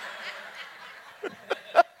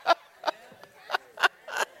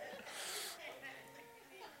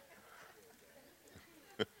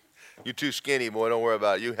 You're too skinny, boy. Don't worry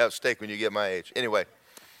about it. You have steak when you get my age. Anyway,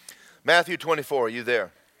 Matthew 24, are you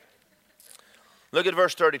there? Look at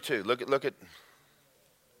verse 32. Look at.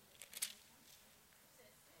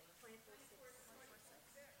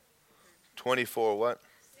 $24 what?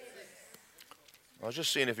 I was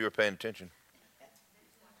just seeing if you were paying attention.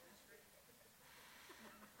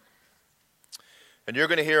 And you're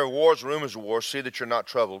going to hear of wars, rumors of wars. See that you're not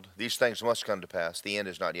troubled. These things must come to pass. The end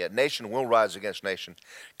is not yet. Nation will rise against nation,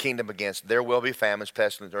 kingdom against. There will be famines,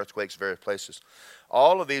 pestilence, earthquakes, various places.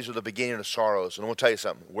 All of these are the beginning of sorrows. And we'll tell you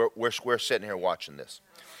something. We're sitting here watching this.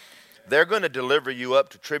 They're going to deliver you up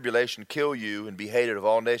to tribulation, kill you, and be hated of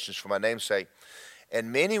all nations for my name's sake.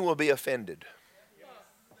 And many will be offended.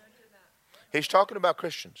 He's talking about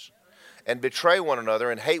Christians. And betray one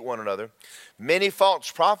another and hate one another. Many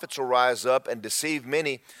false prophets will rise up and deceive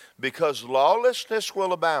many, because lawlessness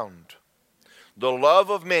will abound. The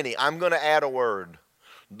love of many, I'm going to add a word.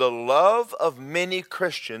 The love of many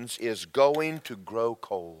Christians is going to grow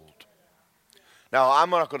cold. Now,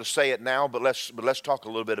 I'm not going to say it now, but let's talk a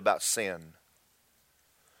little bit about sin.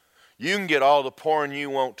 You can get all the porn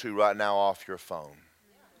you want to right now off your phone.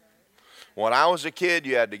 When I was a kid,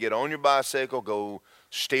 you had to get on your bicycle, go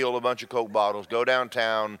steal a bunch of Coke bottles, go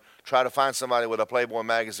downtown, try to find somebody with a Playboy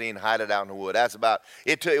magazine, hide it out in the wood. That's about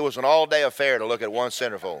it. It was an all-day affair to look at one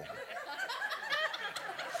centerfold.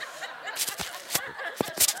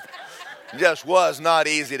 It just was not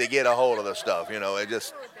easy to get a hold of the stuff, It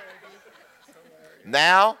just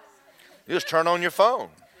now you just turn on your phone.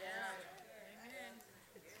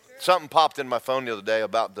 Something popped in my phone the other day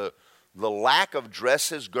about the lack of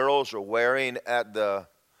dresses girls are wearing at the,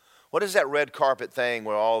 what is that red carpet thing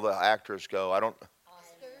where all the actors go?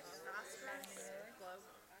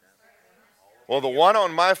 Well, the one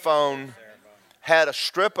on my phone had a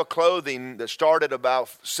strip of clothing that started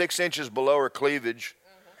about 6 inches below her cleavage,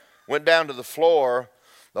 went down to the floor.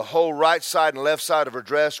 The whole right side and left side of her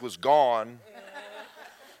dress was gone.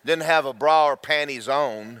 Didn't have a bra or panties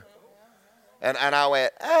on. And I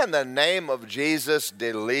went, in the name of Jesus,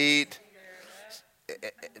 delete.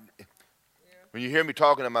 When you hear me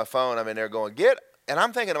talking on my phone, I'm in there going, and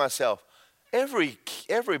I'm thinking to myself, every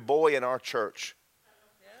boy in our church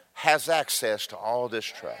has access to all this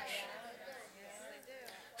trash.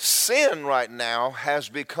 Sin right now has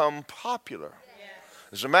become popular.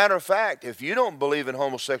 As a matter of fact, if you don't believe in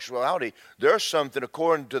homosexuality, there's something,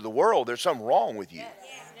 according to the world, there's something wrong with you.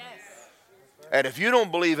 And if you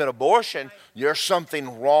don't believe in abortion, there's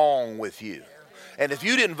something wrong with you. And if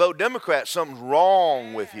you didn't vote Democrat, something's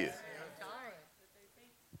wrong with you.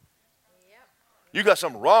 You got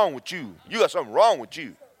something wrong with you. You got something wrong with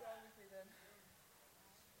you.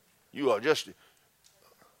 You are just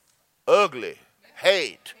ugly,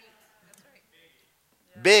 hate,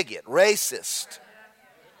 bigot, racist.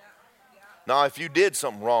 Now, if you did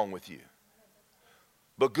something wrong with you,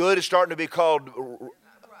 but good is starting to be called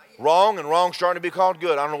wrong, and wrong starting to be called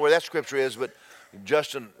good. I don't know where that scripture is, but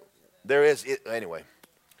Justin, there is it, anyway.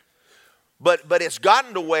 But it's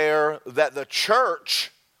gotten to where that the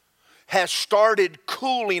church has started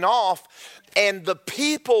cooling off, and the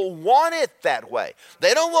people want it that way.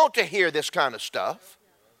 They don't want to hear this kind of stuff.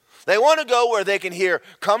 They want to go where they can hear,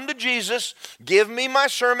 come to Jesus, give me my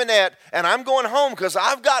sermonette, and I'm going home because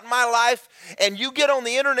I've got my life. And you get on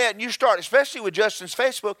the internet and you start, especially with Justin's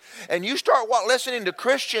Facebook, and you start listening to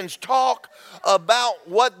Christians talk about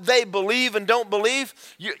what they believe and don't believe.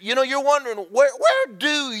 You know, you're wondering, where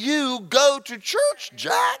do you go to church,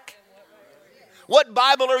 Jack? What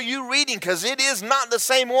Bible are you reading? Because it is not the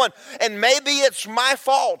same one. And maybe it's my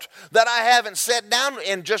fault that I haven't sat down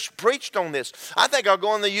and just preached on this. I think I'll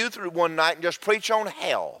go in the youth room one night and just preach on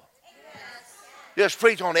hell. Just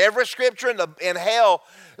preach on every scripture in hell.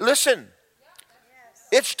 Listen,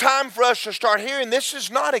 it's time for us to start hearing this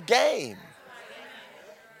is not a game.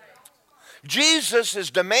 Jesus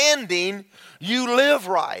is demanding you live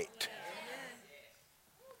right.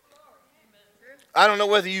 I don't know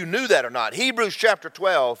whether you knew that or not. Hebrews chapter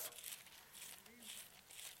 12.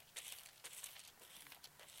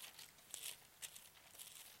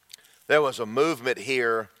 There was a movement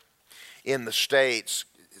here in the States.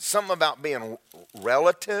 Something about being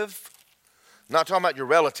relative. Not talking about your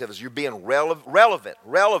relatives. You're being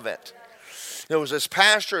relevant. There was this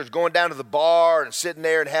pastor who's going down to the bar and sitting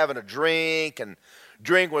there and having a drink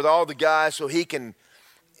with all the guys so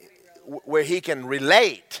where he can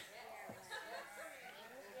relate.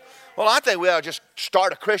 Well, I think we ought to just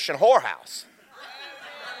start a Christian whorehouse.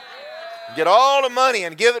 Get all the money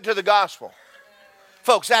and give it to the gospel.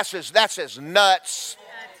 Folks, that's just nuts.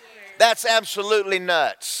 That's absolutely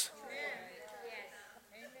nuts.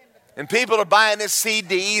 And people are buying these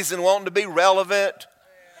CDs and wanting to be relevant.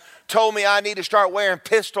 Told me I need to start wearing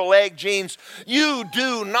pistol leg jeans. You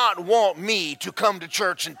do not want me to come to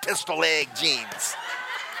church in pistol leg jeans.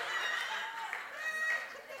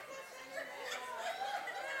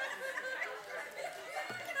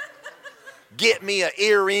 Get me an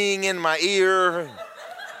earring in my ear.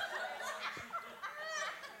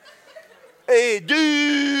 Hey,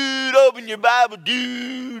 dude, open your Bible,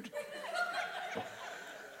 dude.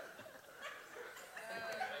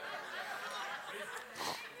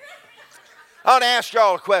 I want to ask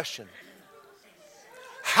y'all a question.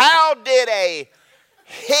 How did a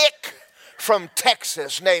hick from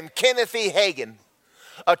Texas named Kenneth E. Hagin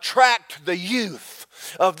attract the youth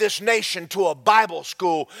of this nation to a Bible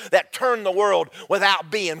school that turned the world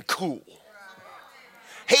without being cool?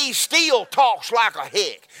 He still talks like a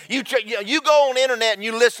hick. You go on the internet and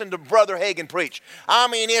you listen to Brother Hagin preach. I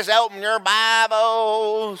mean, it's open your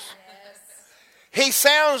Bibles. He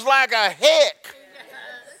sounds like a hick.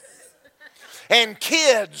 And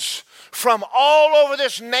kids from all over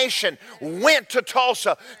this nation went to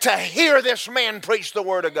Tulsa to hear this man preach the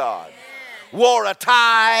Word of God. Wore a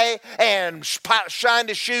tie and shined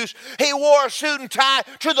his shoes. He wore a suit and tie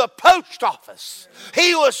to the post office.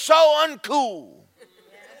 He was so uncool.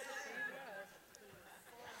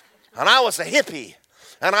 And I was a hippie,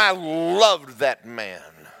 and I loved that man.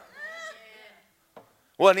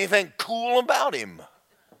 Wasn't anything cool about him.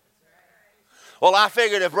 Well, I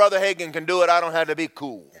figured if Brother Hagin can do it, I don't have to be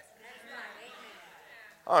cool.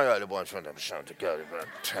 I got a bunch of them sound together, but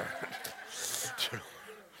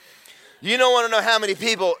you don't want to know how many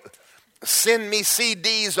people send me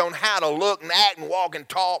CDs on how to look and act and walk and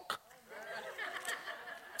talk.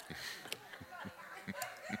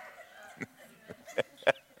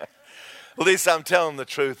 At least I'm telling the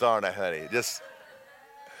truth, aren't I, honey?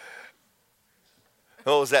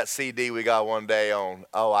 What was that CD we got one day on?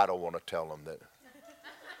 Oh, I don't want to tell them that.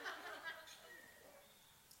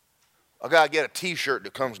 I got to get a T-shirt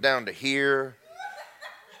that comes down to here.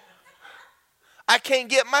 I can't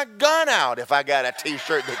get my gun out if I got a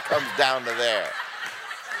T-shirt that comes down to there.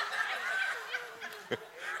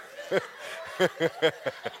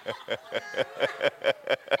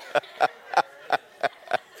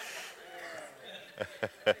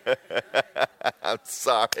 I'm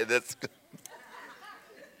sorry. That's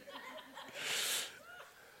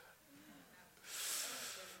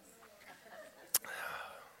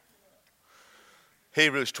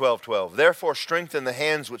Hebrews 12:12. Therefore strengthen the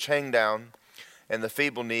hands which hang down and the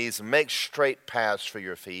feeble knees, and make straight paths for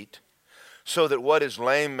your feet, so that what is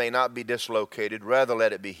lame may not be dislocated, rather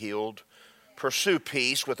let it be healed. Pursue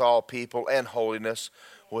peace with all people and holiness,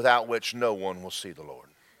 without which no one will see the Lord.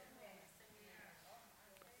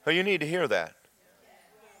 Oh, you need to hear that.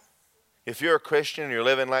 If you're a Christian and you're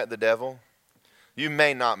living like the devil, you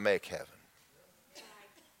may not make heaven.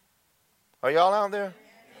 Are y'all out there?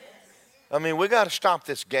 I mean, we got to stop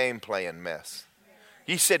this game playing mess.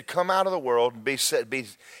 He said, come out of the world and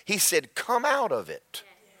he said, come out of it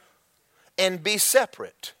and be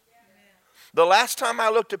separate. The last time I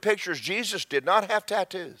looked at pictures, Jesus did not have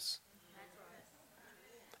tattoos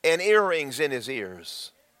and earrings in his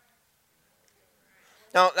ears.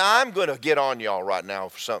 Now I'm going to get on y'all right now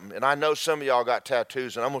for something, and I know some of y'all got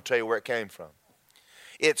tattoos, and I'm going to tell you where it came from.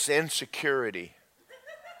 It's insecurity.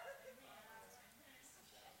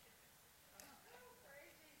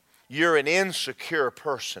 You're an insecure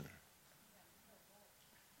person.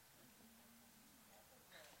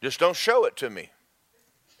 Just don't show it to me,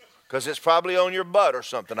 because it's probably on your butt or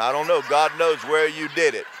something. I don't know. God knows where you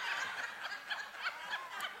did it.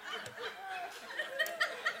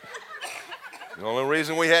 The only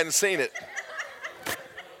reason we hadn't seen it.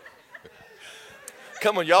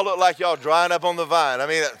 Come on, y'all look like y'all drying up on the vine. I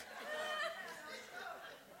mean,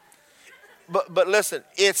 but listen,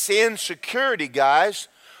 it's insecurity, guys.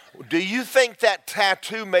 Do you think that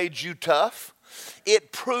tattoo made you tough?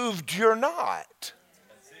 It proved you're not.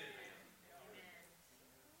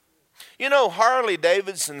 You know, Harley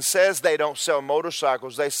Davidson says they don't sell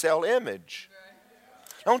motorcycles, they sell image.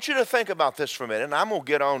 I want you to think about this for a minute, and I'm going to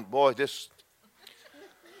get on, boy, this.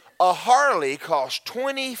 A Harley costs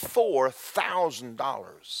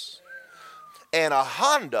 $24,000, and a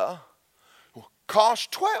Honda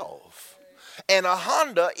costs $12,000. And a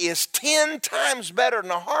Honda is 10 times better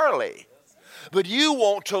than a Harley. But you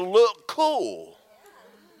want to look cool.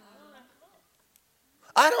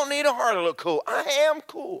 I don't need a Harley to look cool. I am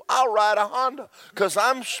cool. I'll ride a Honda because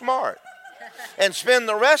I'm smart. And spend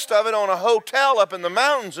the rest of it on a hotel up in the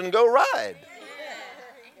mountains and go ride.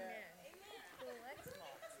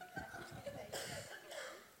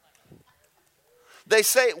 They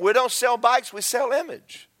say we don't sell bikes, we sell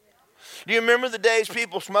image. Do you remember the days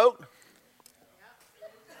people smoked?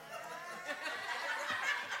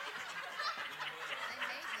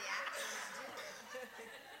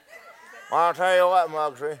 Well, I'll tell you what,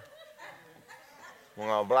 Muggsy. We're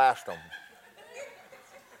going to blast them.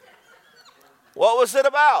 What was it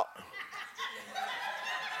about?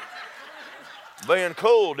 Being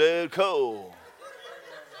cool, dude, cool.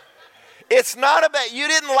 It's not about, you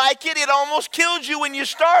didn't like it. It almost killed you when you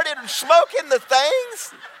started smoking the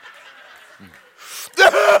things.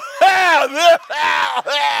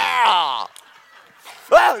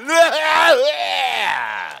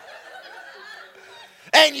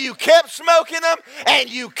 And you kept smoking them, and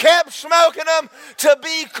you kept smoking them to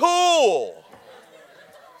be cool.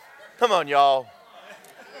 Come on, y'all.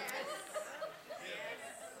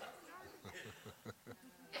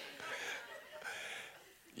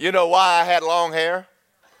 You know why I had long hair?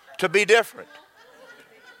 To be different.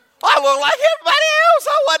 I looked like everybody else.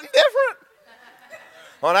 I wasn't different.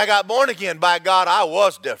 When I got born again, by God, I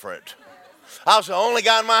was different. I was the only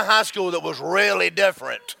guy in my high school that was really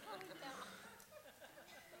different.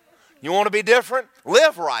 You want to be different?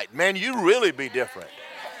 Live right, man. You really be different.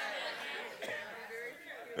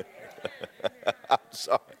 I'm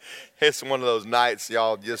sorry. It's one of those nights,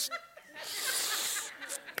 y'all, just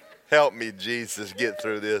help me, Jesus, get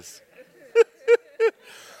through this.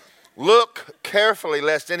 Look carefully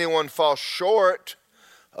lest anyone fall short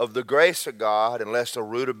of the grace of God, and lest a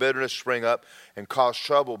root of bitterness spring up and cause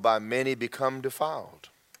trouble, by many become defiled.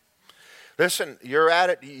 Listen, you're at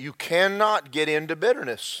it. You cannot get into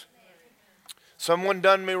bitterness. Someone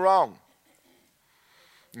done me wrong.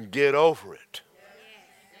 Get over it.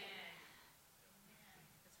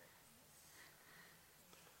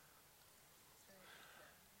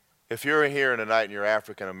 If you're here tonight and you're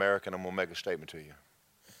African American, I'm going to make a statement to you.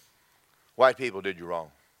 White people did you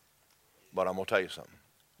wrong. But I'm going to tell you something.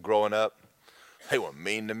 Growing up, they were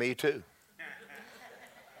mean to me too.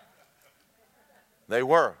 They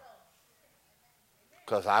were.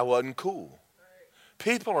 Because I wasn't cool.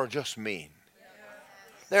 People are just mean.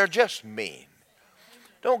 They're just mean.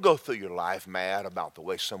 Don't go through your life mad about the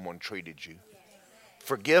way someone treated you.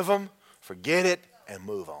 Forgive them, forget it, and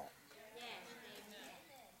move on.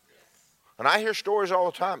 And I hear stories all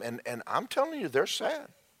the time, and I'm telling you, they're sad.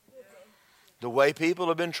 The way people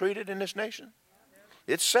have been treated in this nation,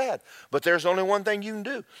 it's sad. But there's only one thing you can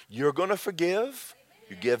do. You're going to forgive.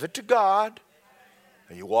 You give it to God,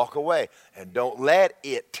 and you walk away. And don't let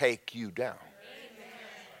it take you down.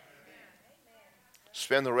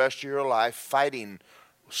 Spend the rest of your life fighting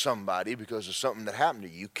somebody because of something that happened to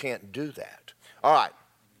you. You can't do that. All right.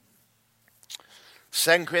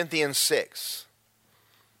 2 Corinthians 6.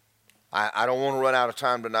 I don't want to run out of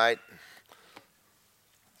time tonight.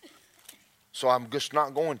 So I'm just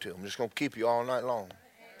not going to. I'm just going to keep you all night long.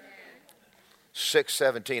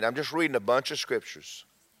 6:17. I'm just reading a bunch of scriptures,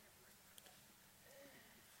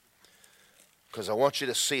 because I want you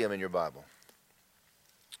to see them in your Bible.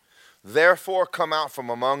 Therefore come out from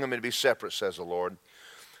among them and be separate, says the Lord.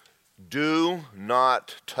 Do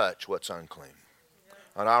not touch what's unclean.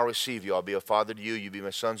 And I'll receive you. I'll be a father to you. You be my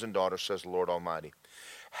sons and daughters, says the Lord Almighty.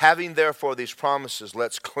 Having therefore these promises,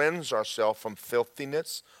 let's cleanse ourselves from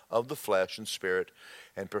filthiness of the flesh and spirit,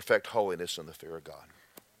 and perfect holiness in the fear of God.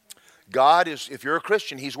 God is, if you're a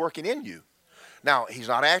Christian, He's working in you. Now, He's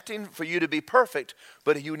not acting for you to be perfect,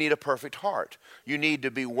 but you need a perfect heart. You need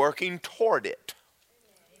to be working toward it.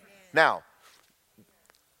 Now,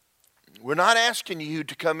 we're not asking you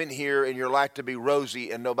to come in here and your life to be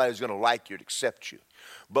rosy and nobody's going to like you and accept you.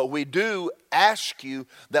 But we do ask you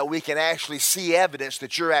that we can actually see evidence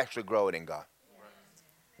that you're actually growing in God.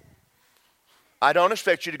 I don't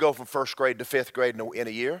expect you to go from first grade to fifth grade in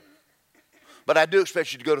a year. But I do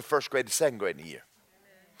expect you to go to first grade to second grade in a year.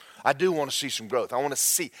 I do want to see some growth. I want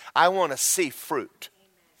to see fruit.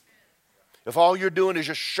 If all you're doing is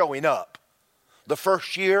just showing up, the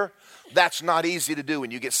first year, that's not easy to do when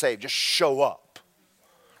you get saved. Just show up.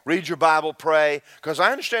 Read your Bible, pray, because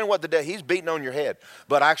I understand what the day He's beating on your head.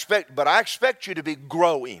 But I expect you to be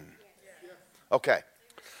growing. Okay.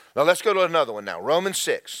 Now let's go to another one now. Romans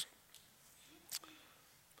 6.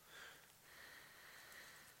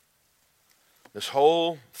 This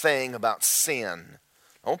whole thing about sin.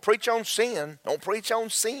 Don't preach on sin. Don't preach on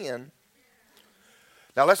sin.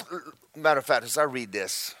 Now matter of fact, as I read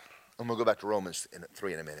this, I'm going to go back to Romans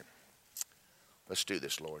 3 in a minute. Let's do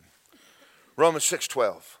this, Lord. Romans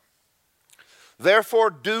 6:12. Therefore,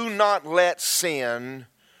 do not let sin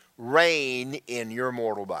reign in your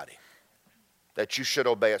mortal body, that you should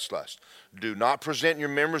obey its lust. Do not present your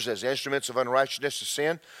members as instruments of unrighteousness to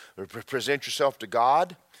sin, but present yourself to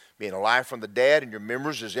God, being alive from the dead, and your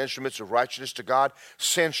members as instruments of righteousness to God.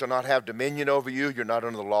 Sin shall not have dominion over you. You're not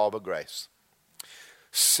under the law but grace.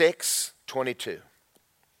 6:22.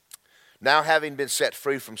 Now having been set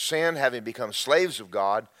free from sin, having become slaves of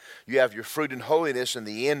God, you have your fruit in holiness and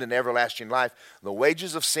the end in everlasting life. The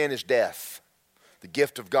wages of sin is death, the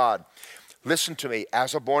gift of God. Listen to me,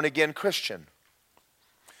 as a born-again Christian,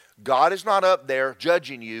 God is not up there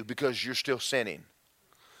judging you because you're still sinning.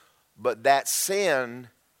 But that sin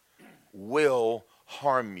will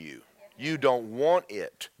harm you. You don't want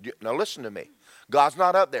it. Now listen to me. God's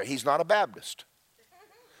not up there. He's not a Baptist.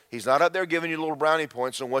 He's not up there giving you little brownie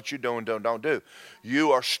points on what you do and don't do.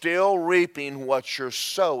 You are still reaping what you're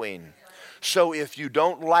sowing. So if you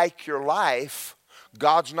don't like your life,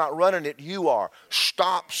 God's not running it, you are.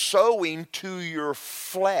 Stop sowing to your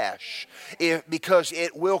flesh because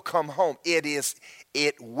it will come home.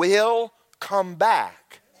 It will come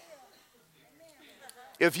back.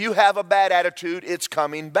 If you have a bad attitude, it's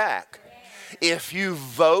coming back. If you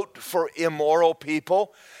vote for immoral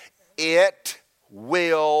people, it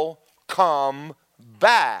will come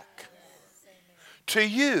back to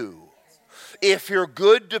you. If you're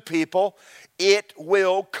good to people, it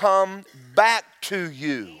will come back to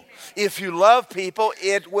you. If you love people,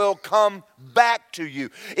 it will come back to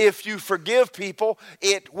you. If you forgive people,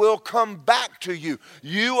 it will come back to you.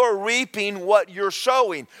 You are reaping what you're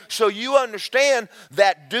sowing. So you understand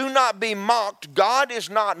that do not be mocked. God is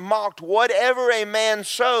not mocked. Whatever a man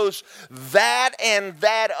sows, that and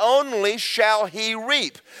that only shall he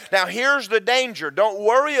reap. Now here's the danger. Don't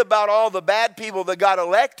worry about all the bad people that got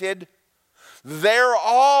elected. They're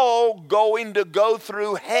all going to go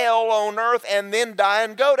through hell on earth and then die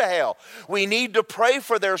and go to hell. We need to pray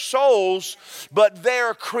for their souls, but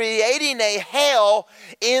they're creating a hell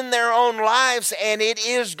in their own lives, and it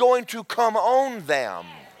is going to come on them.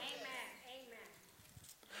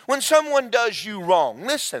 When someone does you wrong,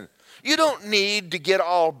 listen, you don't need to get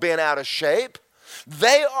all bent out of shape.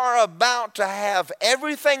 They are about to have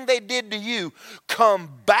everything they did to you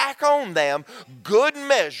come back on them, good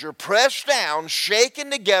measure, pressed down,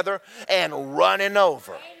 shaken together, and running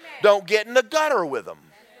over. Amen. Don't get in the gutter with them.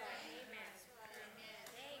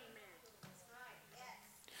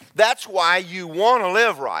 That's why you want to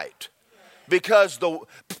live right. Because the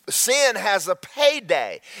sin has a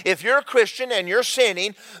payday. If you're a Christian and you're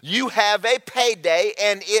sinning, you have a payday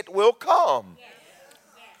and it will come.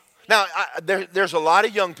 Now, there's a lot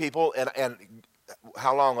of young people, and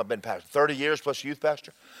how long I've been pastor? 30 years plus youth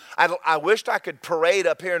pastor. I wished I could parade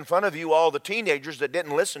up here in front of you all the teenagers that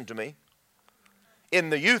didn't listen to me in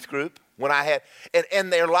the youth group when I had,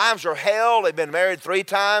 and their lives are hell. They've been married 3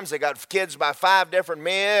 times. They got kids by 5 different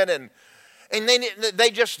men, and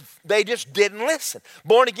they just didn't listen.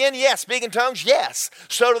 Born again, yes. Speak in tongues, yes.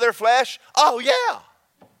 So to their flesh, oh yeah.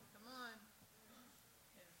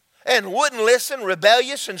 And wouldn't listen,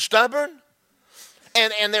 rebellious and stubborn.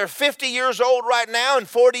 And they're 50 years old right now and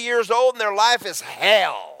 40 years old, and their life is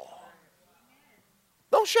hell.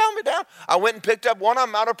 Don't shout me down. I went and picked up one of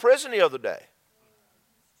them out of prison the other day.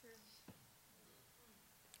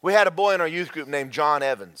 We had a boy in our youth group named John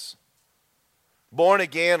Evans. Born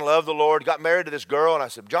again, loved the Lord, got married to this girl, and I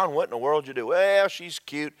said, John, what in the world you do? Well, she's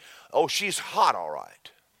cute. Oh, she's hot, all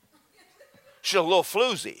right. She's a little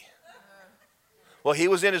floozy. Well, he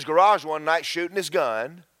was in his garage one night shooting his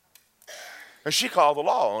gun, and she called the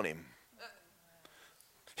law on him.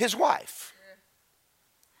 His wife.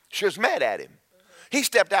 She was mad at him. He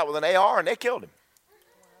stepped out with an AR, and they killed him.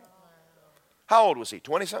 How old was he,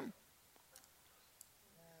 20-something?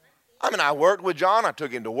 I mean, I worked with John. I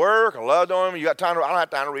took him to work. I loved on him. You got time to, I don't have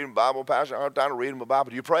time to read him the Bible, Pastor. I don't have time to read him the Bible.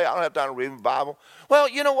 Do you pray? I don't have time to read him the Bible. Well,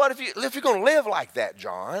 you know what? If you're going to live like that,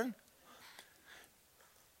 John,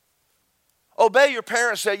 obey your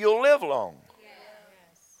parents so you'll live long.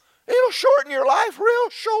 Yes. It'll shorten your life real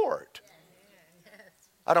short.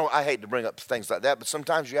 Yes. I hate to bring up things like that, but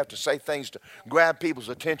sometimes you have to say things to grab people's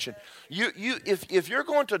attention. If you're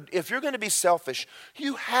going to be selfish,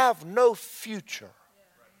 you have no future.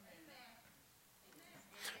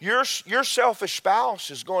 Your selfish spouse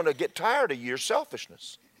is going to get tired of your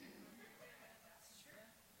selfishness.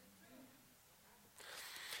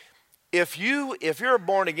 If you're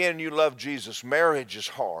born again and you love Jesus, marriage is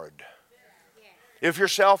hard. If you're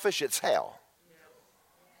selfish, it's hell.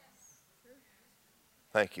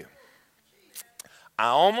 Thank you. I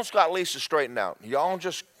almost got Lisa straightened out. Y'all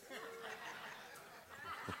just...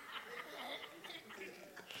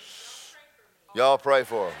 Y'all pray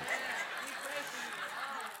for her.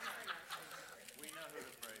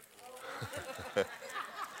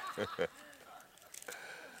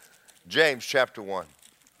 James chapter 1.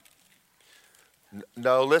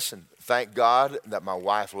 No, listen. Thank God that my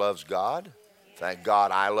wife loves God. Thank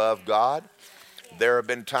God I love God. There have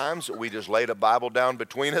been times that we just laid a Bible down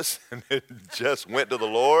between us and it just went to the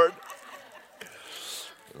Lord.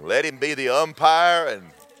 Let him be the umpire.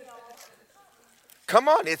 And come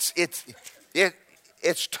on, it's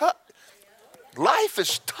tough. Life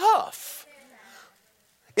is tough.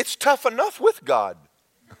 It's tough enough with God.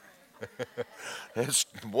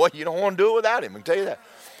 Boy, you don't want to do it without him, I can tell you that.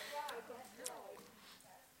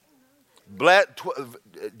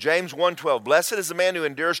 James 1:12, blessed is the man who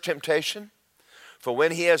endures temptation, for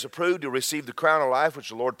when he has approved, he'll receive the crown of life which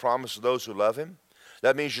the Lord promises those who love him.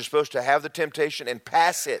 That means you're supposed to have the temptation and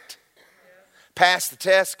pass it. Pass the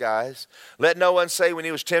test, guys. Let no one say when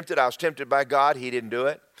he was tempted, I was tempted by God. He didn't do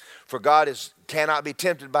it. For God cannot be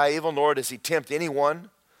tempted by evil, nor does he tempt anyone.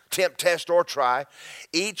 Tempt, test, or try.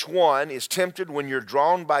 Each one is tempted when you're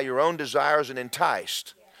drawn by your own desires and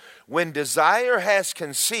enticed. When desire has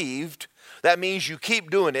conceived, that means you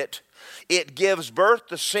keep doing it. It gives birth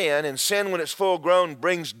to sin, and sin, when it's full grown,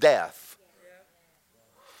 brings death.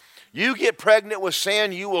 You get pregnant with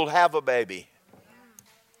sin, you will have a baby.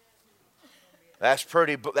 That's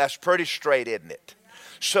pretty straight, isn't it?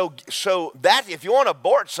 So that if you want to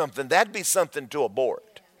abort something, that'd be something to abort.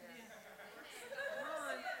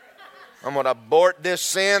 I'm going to abort this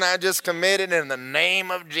sin I just committed in the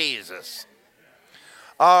name of Jesus.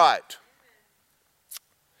 All right.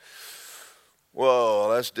 Whoa,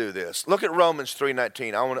 let's do this. Look at Romans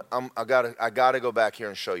 3:19. I got to go back here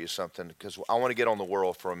and show you something because I want to get on the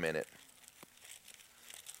world for a minute.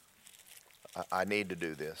 I need to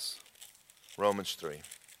do this. Romans 3.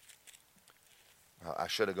 I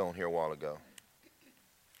should have gone here a while ago.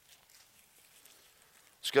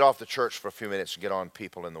 Let's get off the church for a few minutes and get on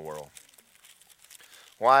people in the world.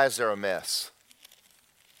 Why is there a mess?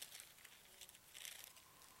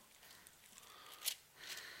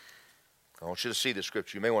 I want you to see the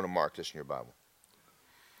scripture. You may want to mark this in your Bible.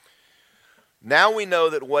 Now we know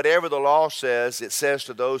that whatever the law says, it says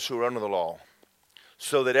to those who are under the law,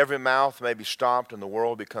 so that every mouth may be stopped and the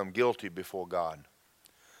world become guilty before God.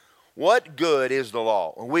 What good is the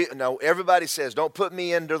law? Now everybody says, don't put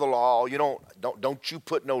me under the law. Don't you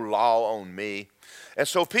put no law on me. And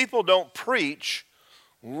so people don't preach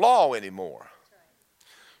law anymore.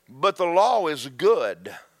 But the law is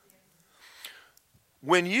good.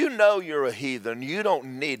 When you know you're a heathen, you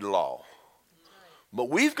don't need law. But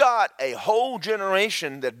we've got a whole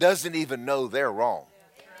generation that doesn't even know they're wrong.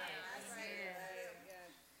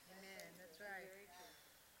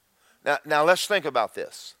 Now let's think about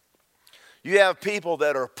this. You have people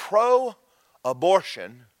that are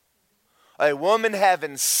pro-abortion, a woman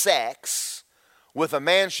having sex with a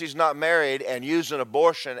man she's not married and using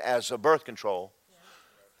abortion as a birth control,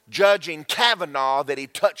 judging Kavanaugh that he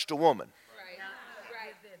touched a woman.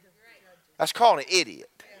 That's called an idiot.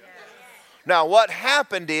 Now what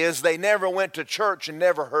happened is they never went to church and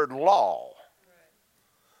never heard law.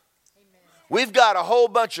 We've got a whole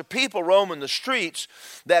bunch of people roaming the streets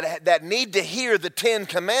that need to hear the 10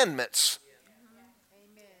 Commandments.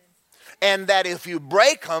 And that if you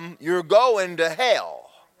break them, you're going to hell.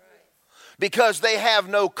 Because they have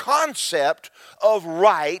no concept of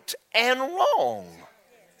right and wrong.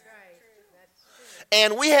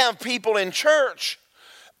 And we have people in church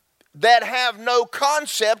that have no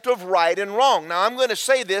concept of right and wrong. Now I'm going to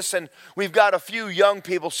say this, and we've got a few young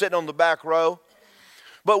people sitting on the back row.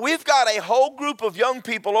 But we've got a whole group of young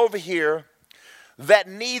people over here that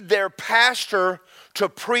need their pastor to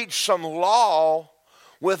preach some law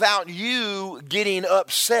without you getting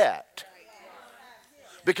upset.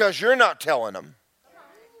 Because you're not telling them.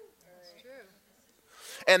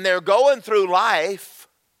 And they're going through life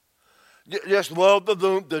just, well,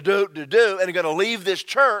 and they're going to leave this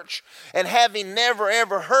church and having never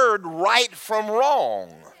ever heard right from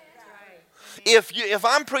wrong. If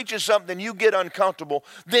I'm preaching something you get uncomfortable,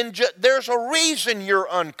 then there's a reason you're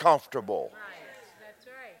uncomfortable. That's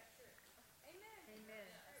right.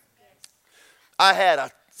 I had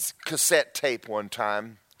a cassette tape one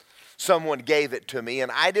time. Someone gave it to me,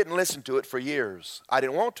 and I didn't listen to it for years. I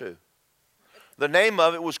didn't want to. The name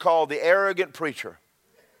of it was called The Arrogant Preacher.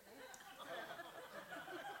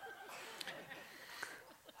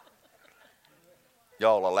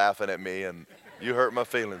 Y'all are laughing at me, and you hurt my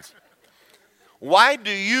feelings. Why do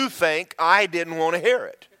you think I didn't want to hear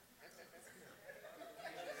it?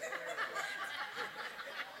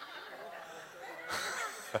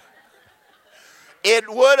 It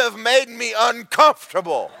would have made me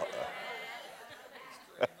uncomfortable.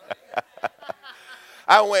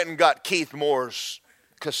 I went and got Keith Moore's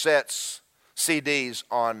cassettes, CDs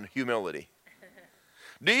on humility.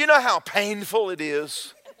 Do you know how painful it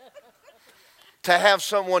is to have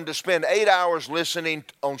someone to spend 8 hours listening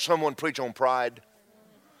on someone preach on pride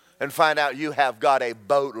and find out you have got a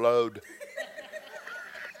boatload?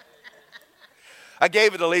 I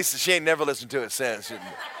gave it to Lisa. She ain't never listened to it since.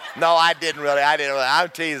 No, I didn't really. I'm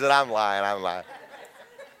teasing. I'm lying.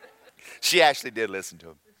 She actually did listen to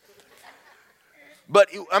him. But,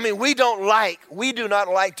 I mean, we do not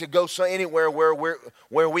like to go anywhere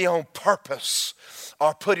where we on purpose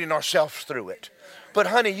are putting ourselves through it. But,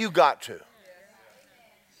 honey, you got to.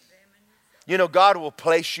 You know, God will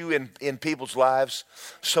place you in people's lives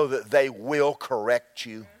so that they will correct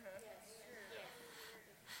you.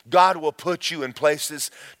 God will put you in places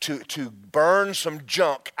to burn some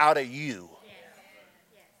junk out of you.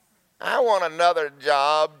 I want another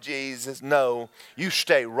job, Jesus. No, you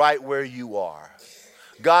stay right where you are.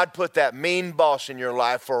 God put that mean boss in your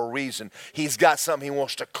life for a reason. He's got something he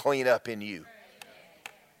wants to clean up in you.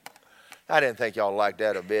 I didn't think y'all liked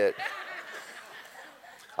that a bit.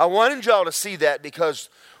 I wanted y'all to see that because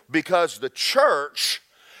the church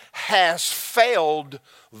has failed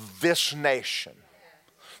this nation.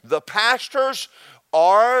 The pastors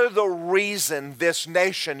are the reason this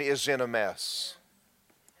nation is in a mess.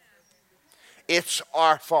 It's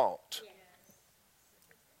our fault.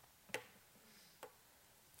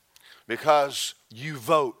 Because you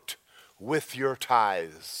vote with your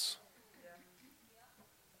tithes.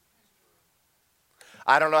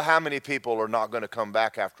 I don't know how many people are not going to come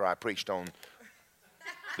back after I preached on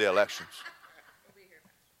the elections.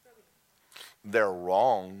 They're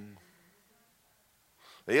wrong.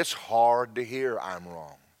 It's hard to hear I'm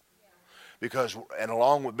wrong. And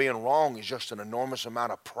along with being wrong is just an enormous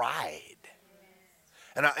amount of pride.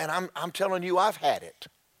 And I'm telling you, I've had it.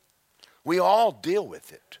 We all deal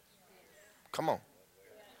with it. Come on.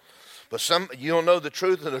 But you don't know the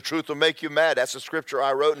truth, and the truth will make you mad. That's a scripture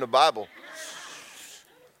I wrote in the Bible.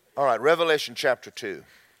 All right, Revelation chapter 2.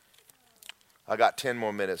 I got 10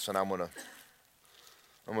 more minutes, and I'm going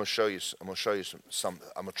to show you some.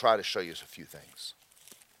 I'm going to try to show you a few things.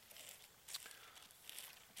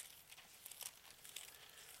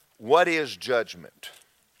 What is judgment?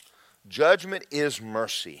 Judgment is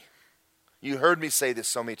mercy. You heard me say this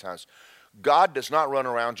so many times. God does not run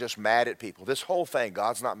around just mad at people. This whole thing,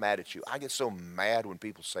 God's not mad at you. I get so mad when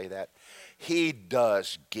people say that. He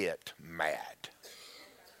does get mad.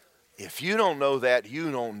 If you don't know that,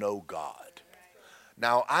 you don't know God.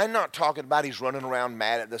 Now, I'm not talking about he's running around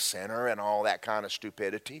mad at the sinner and all that kind of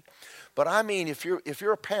stupidity. But I mean, if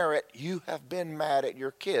you're a parent, you have been mad at your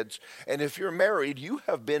kids. And if you're married, you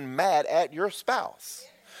have been mad at your spouse.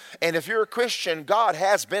 And if you're a Christian, God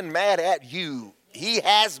has been mad at you. He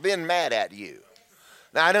has been mad at you.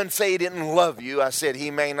 Now, I didn't say he didn't love you. I said he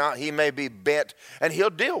may not. He may be bent, and he'll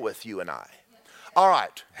deal with you and I. All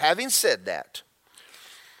right. Having said that,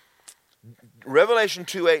 Revelation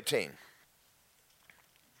 2:18.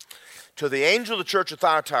 To the angel of the church of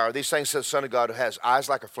Thyatira, these things says the Son of God, who has eyes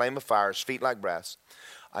like a flame of fire, his feet like brass.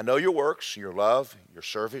 I know your works, your love, your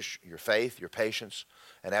service, your faith, your patience.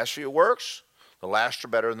 And as for your works, the last are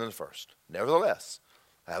better than the first. Nevertheless,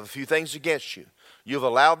 I have a few things against you. You've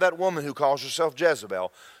allowed that woman who calls herself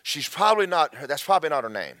Jezebel. That's probably not her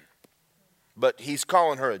name. But he's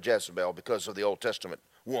calling her a Jezebel because of the Old Testament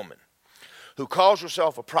woman, who calls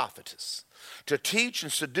herself a prophetess, to teach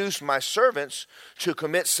and seduce my servants to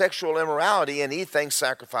commit sexual immorality and eat things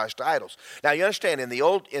sacrificed to idols. Now you understand, in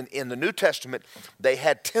the New Testament, they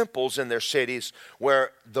had temples in their cities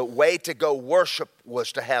where the way to go worship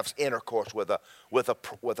was to have intercourse with a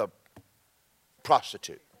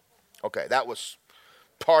prostitute. Okay, that was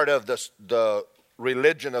part of the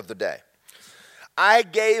religion of the day. I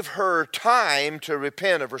gave her time to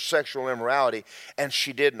repent of her sexual immorality, and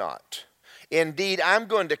she did not. Indeed, I'm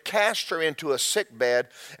going to cast her into a sick bed,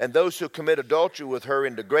 and those who commit adultery with her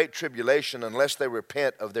into great tribulation unless they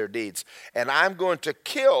repent of their deeds. And I'm going to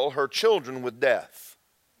kill her children with death.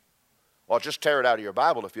 Well, just tear it out of your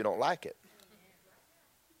Bible if you don't like it.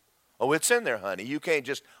 Oh, it's in there, honey. You can't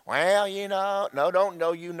just, well, you know, no, don't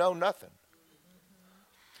know, you know nothing.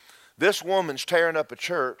 This woman's tearing up a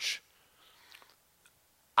church.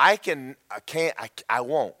 I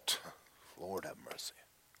won't. Lord have mercy.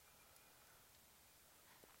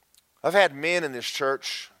 I've had men in this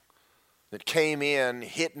church that came in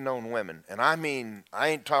hitting on women. And I mean, I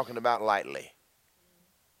ain't talking about lightly.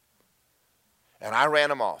 And I ran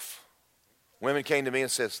them off. Women came to me and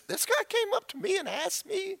says, this guy came up to me and asked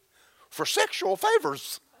me for sexual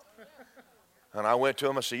favors. And I went to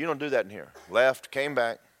him, I said, you don't do that in here. Left, came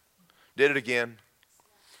back, did it again,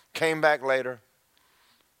 came back later.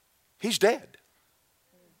 He's dead.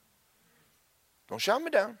 Don't shout me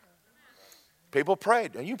down. People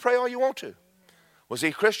prayed, and you pray all you want to. Was he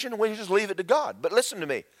a Christian? Well, you just leave it to God. But listen to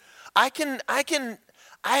me. I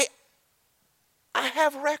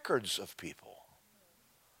have records of people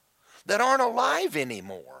that aren't alive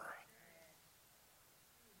anymore.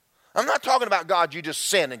 I'm not talking about God, you just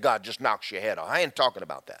sin and God just knocks your head off. I ain't talking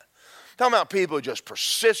about that. I'm talking about people who just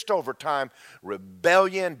persist over time,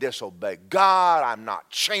 rebellion, disobey God, I'm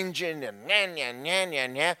not changing,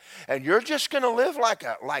 and you're just going to live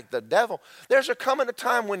like the devil. There's coming a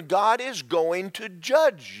time when God is going to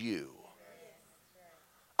judge you.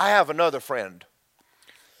 I have another friend.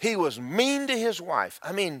 He was mean to his wife.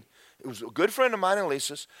 I mean, it was a good friend of mine and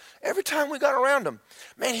Lisa's. Every time we got around him,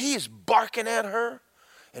 man, he is barking at her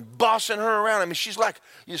and bossing her around. I mean, she's like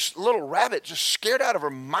this little rabbit, just scared out of her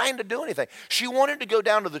mind to do anything. She wanted to go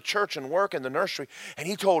down to the church and work in the nursery, and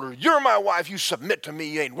he told her, you're my wife, you submit to me,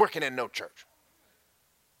 you ain't working in no church.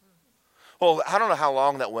 Well, I don't know how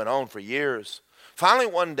long that went on, for years. Finally,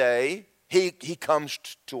 one day, he comes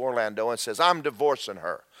to Orlando and says, I'm divorcing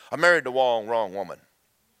her. I married the wrong woman.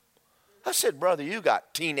 I said, brother, you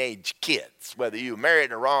got teenage kids, whether you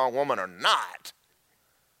married the wrong woman or not.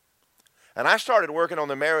 And I started working on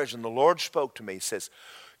the marriage, and the Lord spoke to me. He says,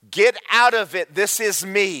 get out of it. This is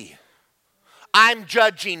me. I'm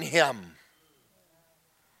judging him.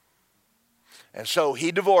 And so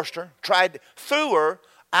he divorced her, threw her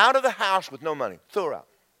out of the house with no money. Threw her out.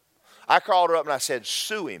 I called her up and I said,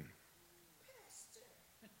 sue him.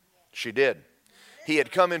 She did. He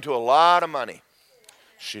had come into a lot of money.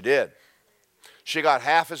 She did. She got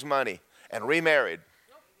half his money and remarried.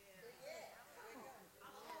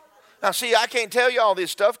 Now, see, I can't tell you all this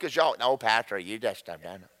stuff because y'all, no, Pastor, you just don't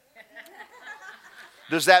know.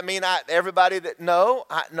 Does that mean everybody that, no,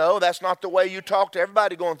 that's not the way you talk to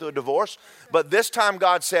everybody going through a divorce. But this time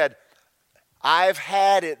God said, I've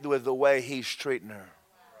had it with the way he's treating her.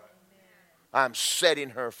 I'm setting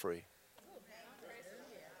her free.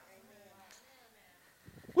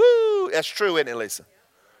 Woo, that's true, isn't it, Lisa?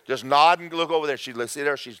 Just nod and look over there. See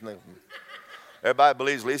there, she's listening. Everybody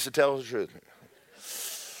believes Lisa tells the truth.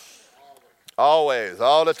 Always,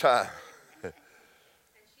 all the time.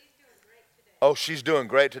 Oh, she's doing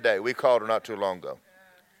great today. We called her not too long ago.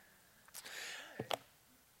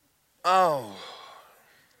 Oh,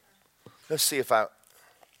 let's see if I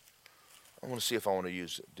want to see if I want to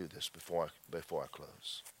do this before I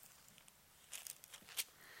close.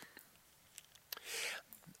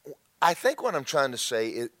 I think what I'm trying to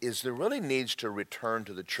say is there really needs to return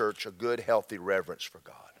to the church a good, healthy reverence for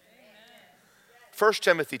God. 1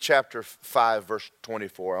 Timothy chapter 5, verse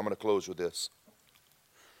 24. I'm going to close with this.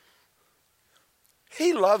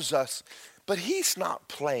 He loves us, but he's not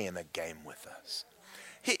playing a game with us.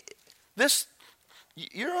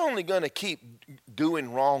 You're only going to keep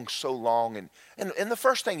doing wrong so long. And the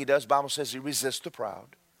first thing he does, the Bible says he resists the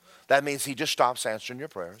proud. That means he just stops answering your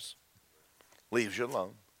prayers, leaves you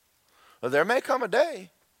alone. Well, there may come a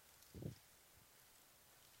day,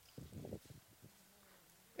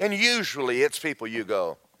 and usually it's people you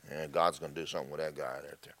go, God's going to do something with that guy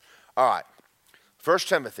right there. All right, 1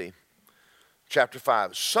 Timothy chapter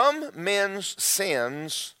 5. Some men's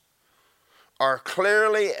sins are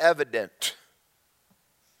clearly evident,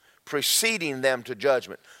 preceding them to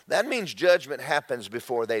judgment. That means judgment happens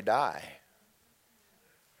before they die.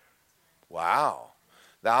 Wow.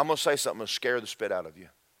 Now I'm going to say something that will scare the spit out of you.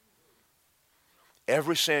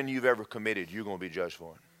 Every sin you've ever committed, you're going to be judged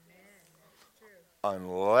for it.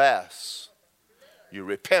 Unless you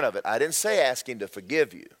repent of it. I didn't say ask him to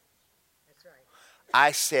forgive you.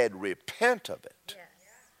 I said repent of it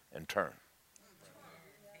and turn.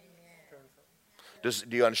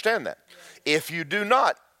 Do you understand that? If you do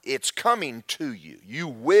not, it's coming to you. You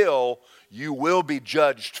will be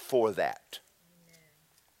judged for that.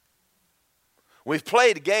 We've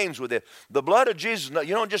played games with it. The blood of Jesus,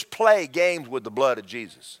 you don't just play games with the blood of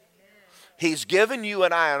Jesus. He's given you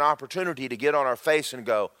and I an opportunity to get on our face and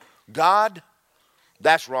go, God,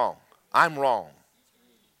 that's wrong. I'm wrong.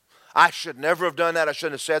 I should never have done that. I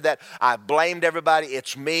shouldn't have said that. I blamed everybody.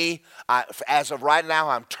 It's me. As of right now,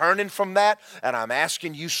 I'm turning from that, and I'm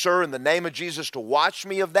asking you, sir, in the name of Jesus, to wash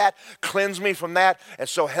me of that, cleanse me from that, and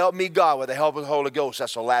so help me, God, with the help of the Holy Ghost.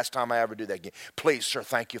 That's the last time I ever do that again. Please, sir,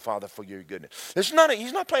 thank you, Father, for your goodness. He's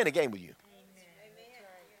not playing a game with you.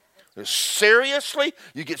 Seriously,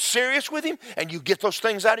 you get serious with him and you get those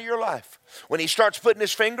things out of your life. When he starts putting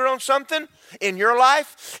his finger on something in your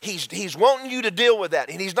life, he's wanting you to deal with that.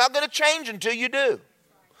 And he's not going to change until you do.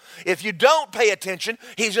 If you don't pay attention,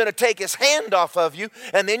 he's going to take his hand off of you,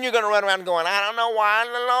 and then you're going to run around going, I don't know why,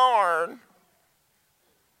 the Lord.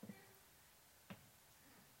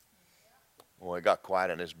 Boy, it got quiet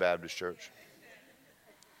in this Baptist church.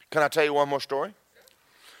 Can I tell you one more story?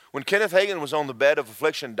 When Kenneth Hagin was on the bed of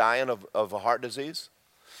affliction, dying of a heart disease,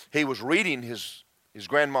 he was reading his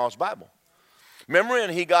grandma's Bible. Remember when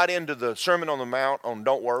he got into the Sermon on the Mount on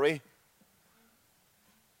Don't Worry?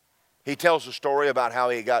 He tells the story about how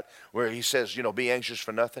he got where he says, be anxious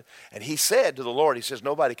for nothing. And he said to the Lord, he says,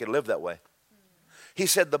 nobody can live that way. He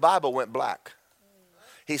said the Bible went black.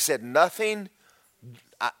 He said nothing,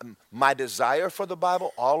 my desire for the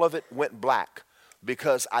Bible, all of it went black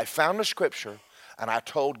because I found the scripture and I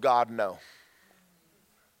told God no.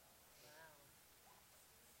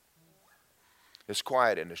 It's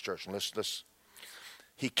quiet in this church. And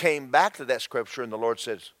he came back to that scripture and the Lord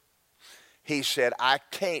says, he said, I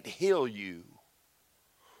can't heal you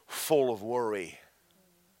full of worry.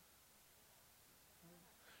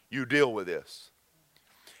 You deal with this.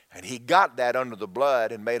 And he got that under the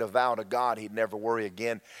blood and made a vow to God he'd never worry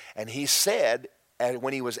again. And he said, and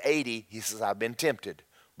when he was 80, he says, I've been tempted,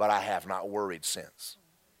 but I have not worried since.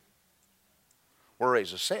 Worry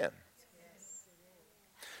is a sin.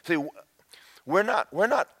 See, we're not,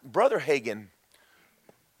 Brother Hagin,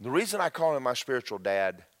 the reason I call him my spiritual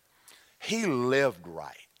dad, he lived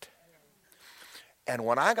right. And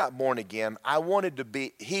when I got born again, I wanted to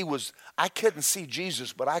be, I couldn't see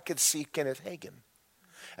Jesus, but I could see Kenneth Hagin.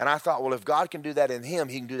 And I thought, well, if God can do that in him,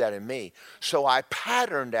 he can do that in me. So I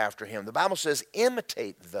patterned after him. The Bible says,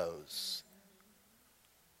 imitate those.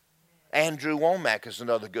 Andrew Womack is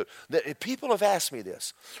another good. People have asked me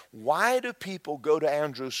this. Why do people go to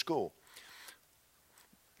Andrew's school?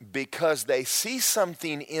 Because they see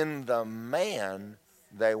something in the man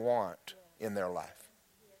they want in their life.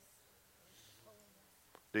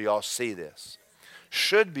 Do y'all see this?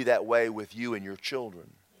 Should be that way with you and your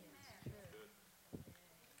children.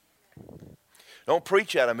 Don't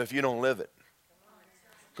preach at them if you don't live it.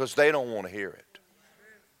 Because they don't want to hear it.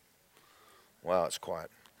 Wow, it's quiet.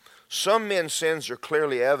 Some men's sins are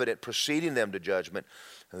clearly evident, preceding them to judgment,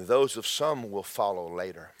 and those of some will follow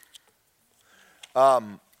later.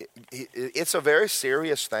 It's a very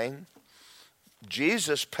serious thing.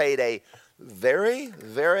 Jesus paid a very,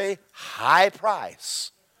 very high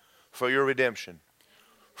price for your redemption,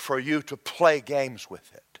 for you to play games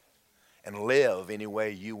with it and live any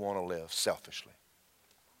way you want to live selfishly.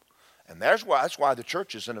 And that's why the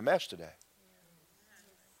church is in a mess today.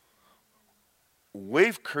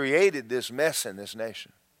 We've created this mess in this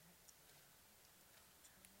nation.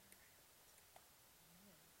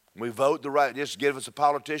 We vote the right, just give us a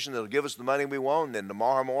politician that'll give us the money we want, and then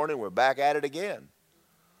tomorrow morning we're back at it again.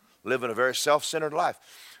 Living a very self-centered life.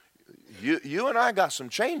 You and I got some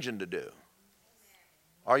changing to do.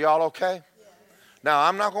 Are y'all okay? Now,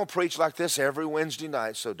 I'm not going to preach like this every Wednesday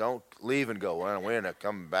night, so don't leave and go, well, we're not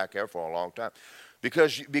coming back here for a long time.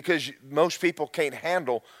 Because most people can't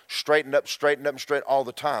handle straighten up all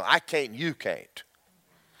the time. I can't, you can't.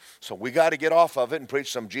 So we got to get off of it and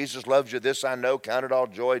preach some Jesus loves you, this I know, count it all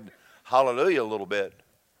joy, hallelujah a little bit.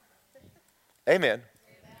 Amen.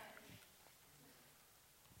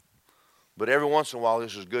 But every once in a while,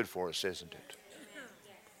 this is good for us, isn't it?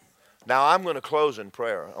 Now, I'm going to close in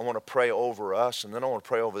prayer. I want to pray over us, and then I want to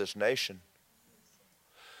pray over this nation.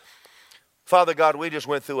 Father God, we just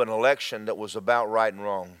went through an election that was about right and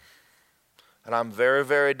wrong. And I'm very,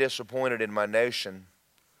 very disappointed in my nation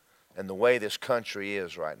and the way this country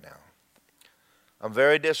is right now. I'm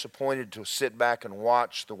very disappointed to sit back and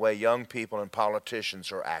watch the way young people and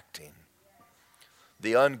politicians are acting.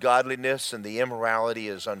 The ungodliness and the immorality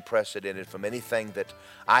is unprecedented from anything that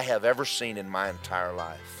I have ever seen in my entire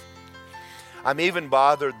life. I'm even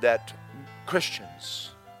bothered that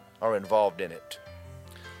Christians are involved in it.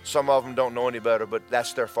 Some of them don't know any better, but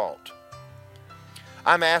that's their fault.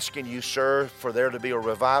 I'm asking you, sir, for there to be a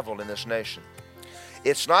revival in this nation.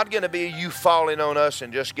 It's not going to be you falling on us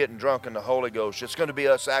and just getting drunk in the Holy Ghost. It's going to be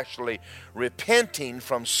us actually repenting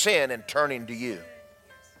from sin and turning to you.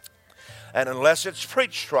 And unless it's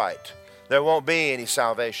preached right, there won't be any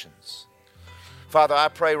salvations. Father, I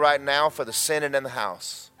pray right now for the Senate and the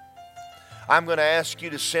House. I'm going to ask you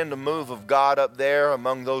to send a move of God up there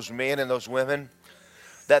among those men and those women,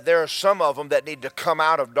 that there are some of them that need to come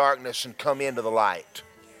out of darkness and come into the light.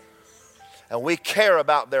 And we care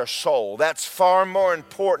about their soul. That's far more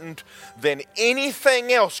important than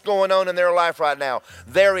anything else going on in their life right now.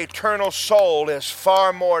 Their eternal soul is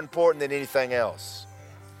far more important than anything else.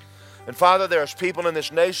 And Father, there's people in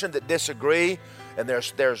this nation that disagree, and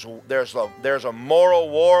there's a moral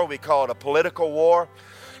war. We call it a political war.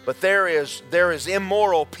 But there is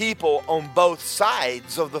immoral people on both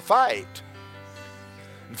sides of the fight.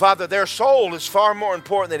 And Father, their soul is far more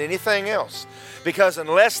important than anything else. Because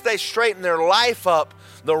unless they straighten their life up,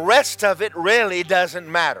 the rest of it really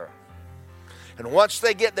doesn't matter. And once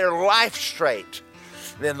they get their life straight,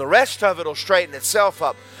 then the rest of it will straighten itself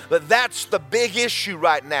up. But that's the big issue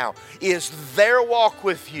right now, is their walk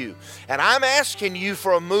with you. And I'm asking you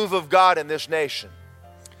for a move of God in this nation.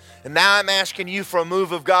 And now I'm asking you for a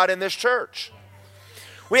move of God in this church.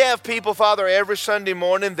 We have people, Father, every Sunday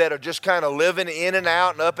morning that are just kind of living in and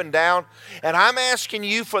out and up and down. And I'm asking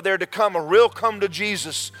you for there to come a real come to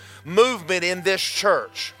Jesus movement in this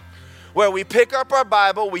church, where we pick up our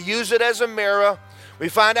Bible, we use it as a mirror, we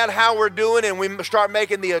find out how we're doing, and we start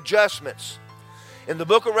making the adjustments. In the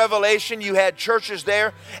book of Revelation, you had churches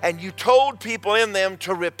there, and you told people in them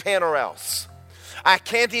to repent or else. I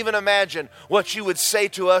can't even imagine what you would say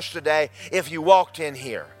to us today if you walked in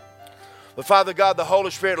here. But Father God, the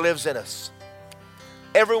Holy Spirit lives in us.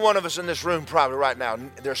 Every one of us in this room probably right now,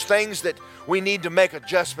 there's things that we need to make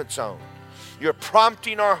adjustments on. You're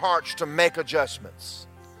prompting our hearts to make adjustments.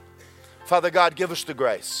 Father God, give us the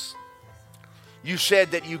grace. You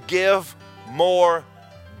said that you give more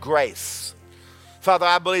grace. Father,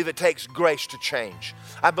 I believe it takes grace to change.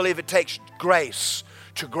 I believe it takes grace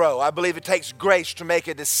to grow. I believe it takes grace to make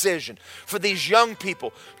a decision. For these young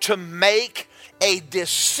people to make a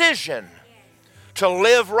decision to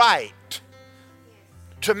live right,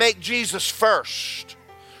 to make Jesus first,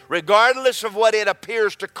 regardless of what it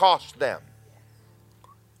appears to cost them.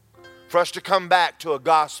 For us to come back to a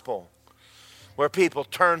gospel where people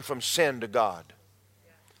turn from sin to God.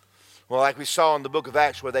 Well, like we saw in the book of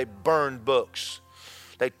Acts, where they burned books.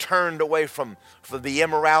 They turned away from the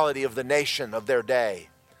immorality of the nation of their day,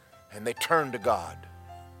 and they turned to God.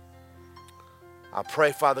 I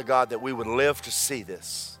pray, Father God, that we would live to see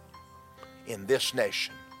this in this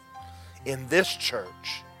nation, in this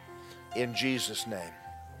church, in Jesus' name.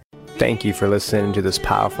 Thank you for listening to this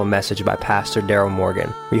powerful message by Pastor Daryl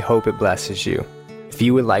Morgan. We hope it blesses you. If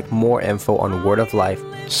you would like more info on Word of Life,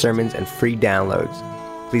 sermons, and free downloads,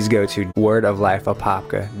 please go to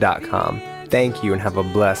wordoflifeapopka.com. Thank you and have a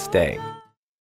blessed day.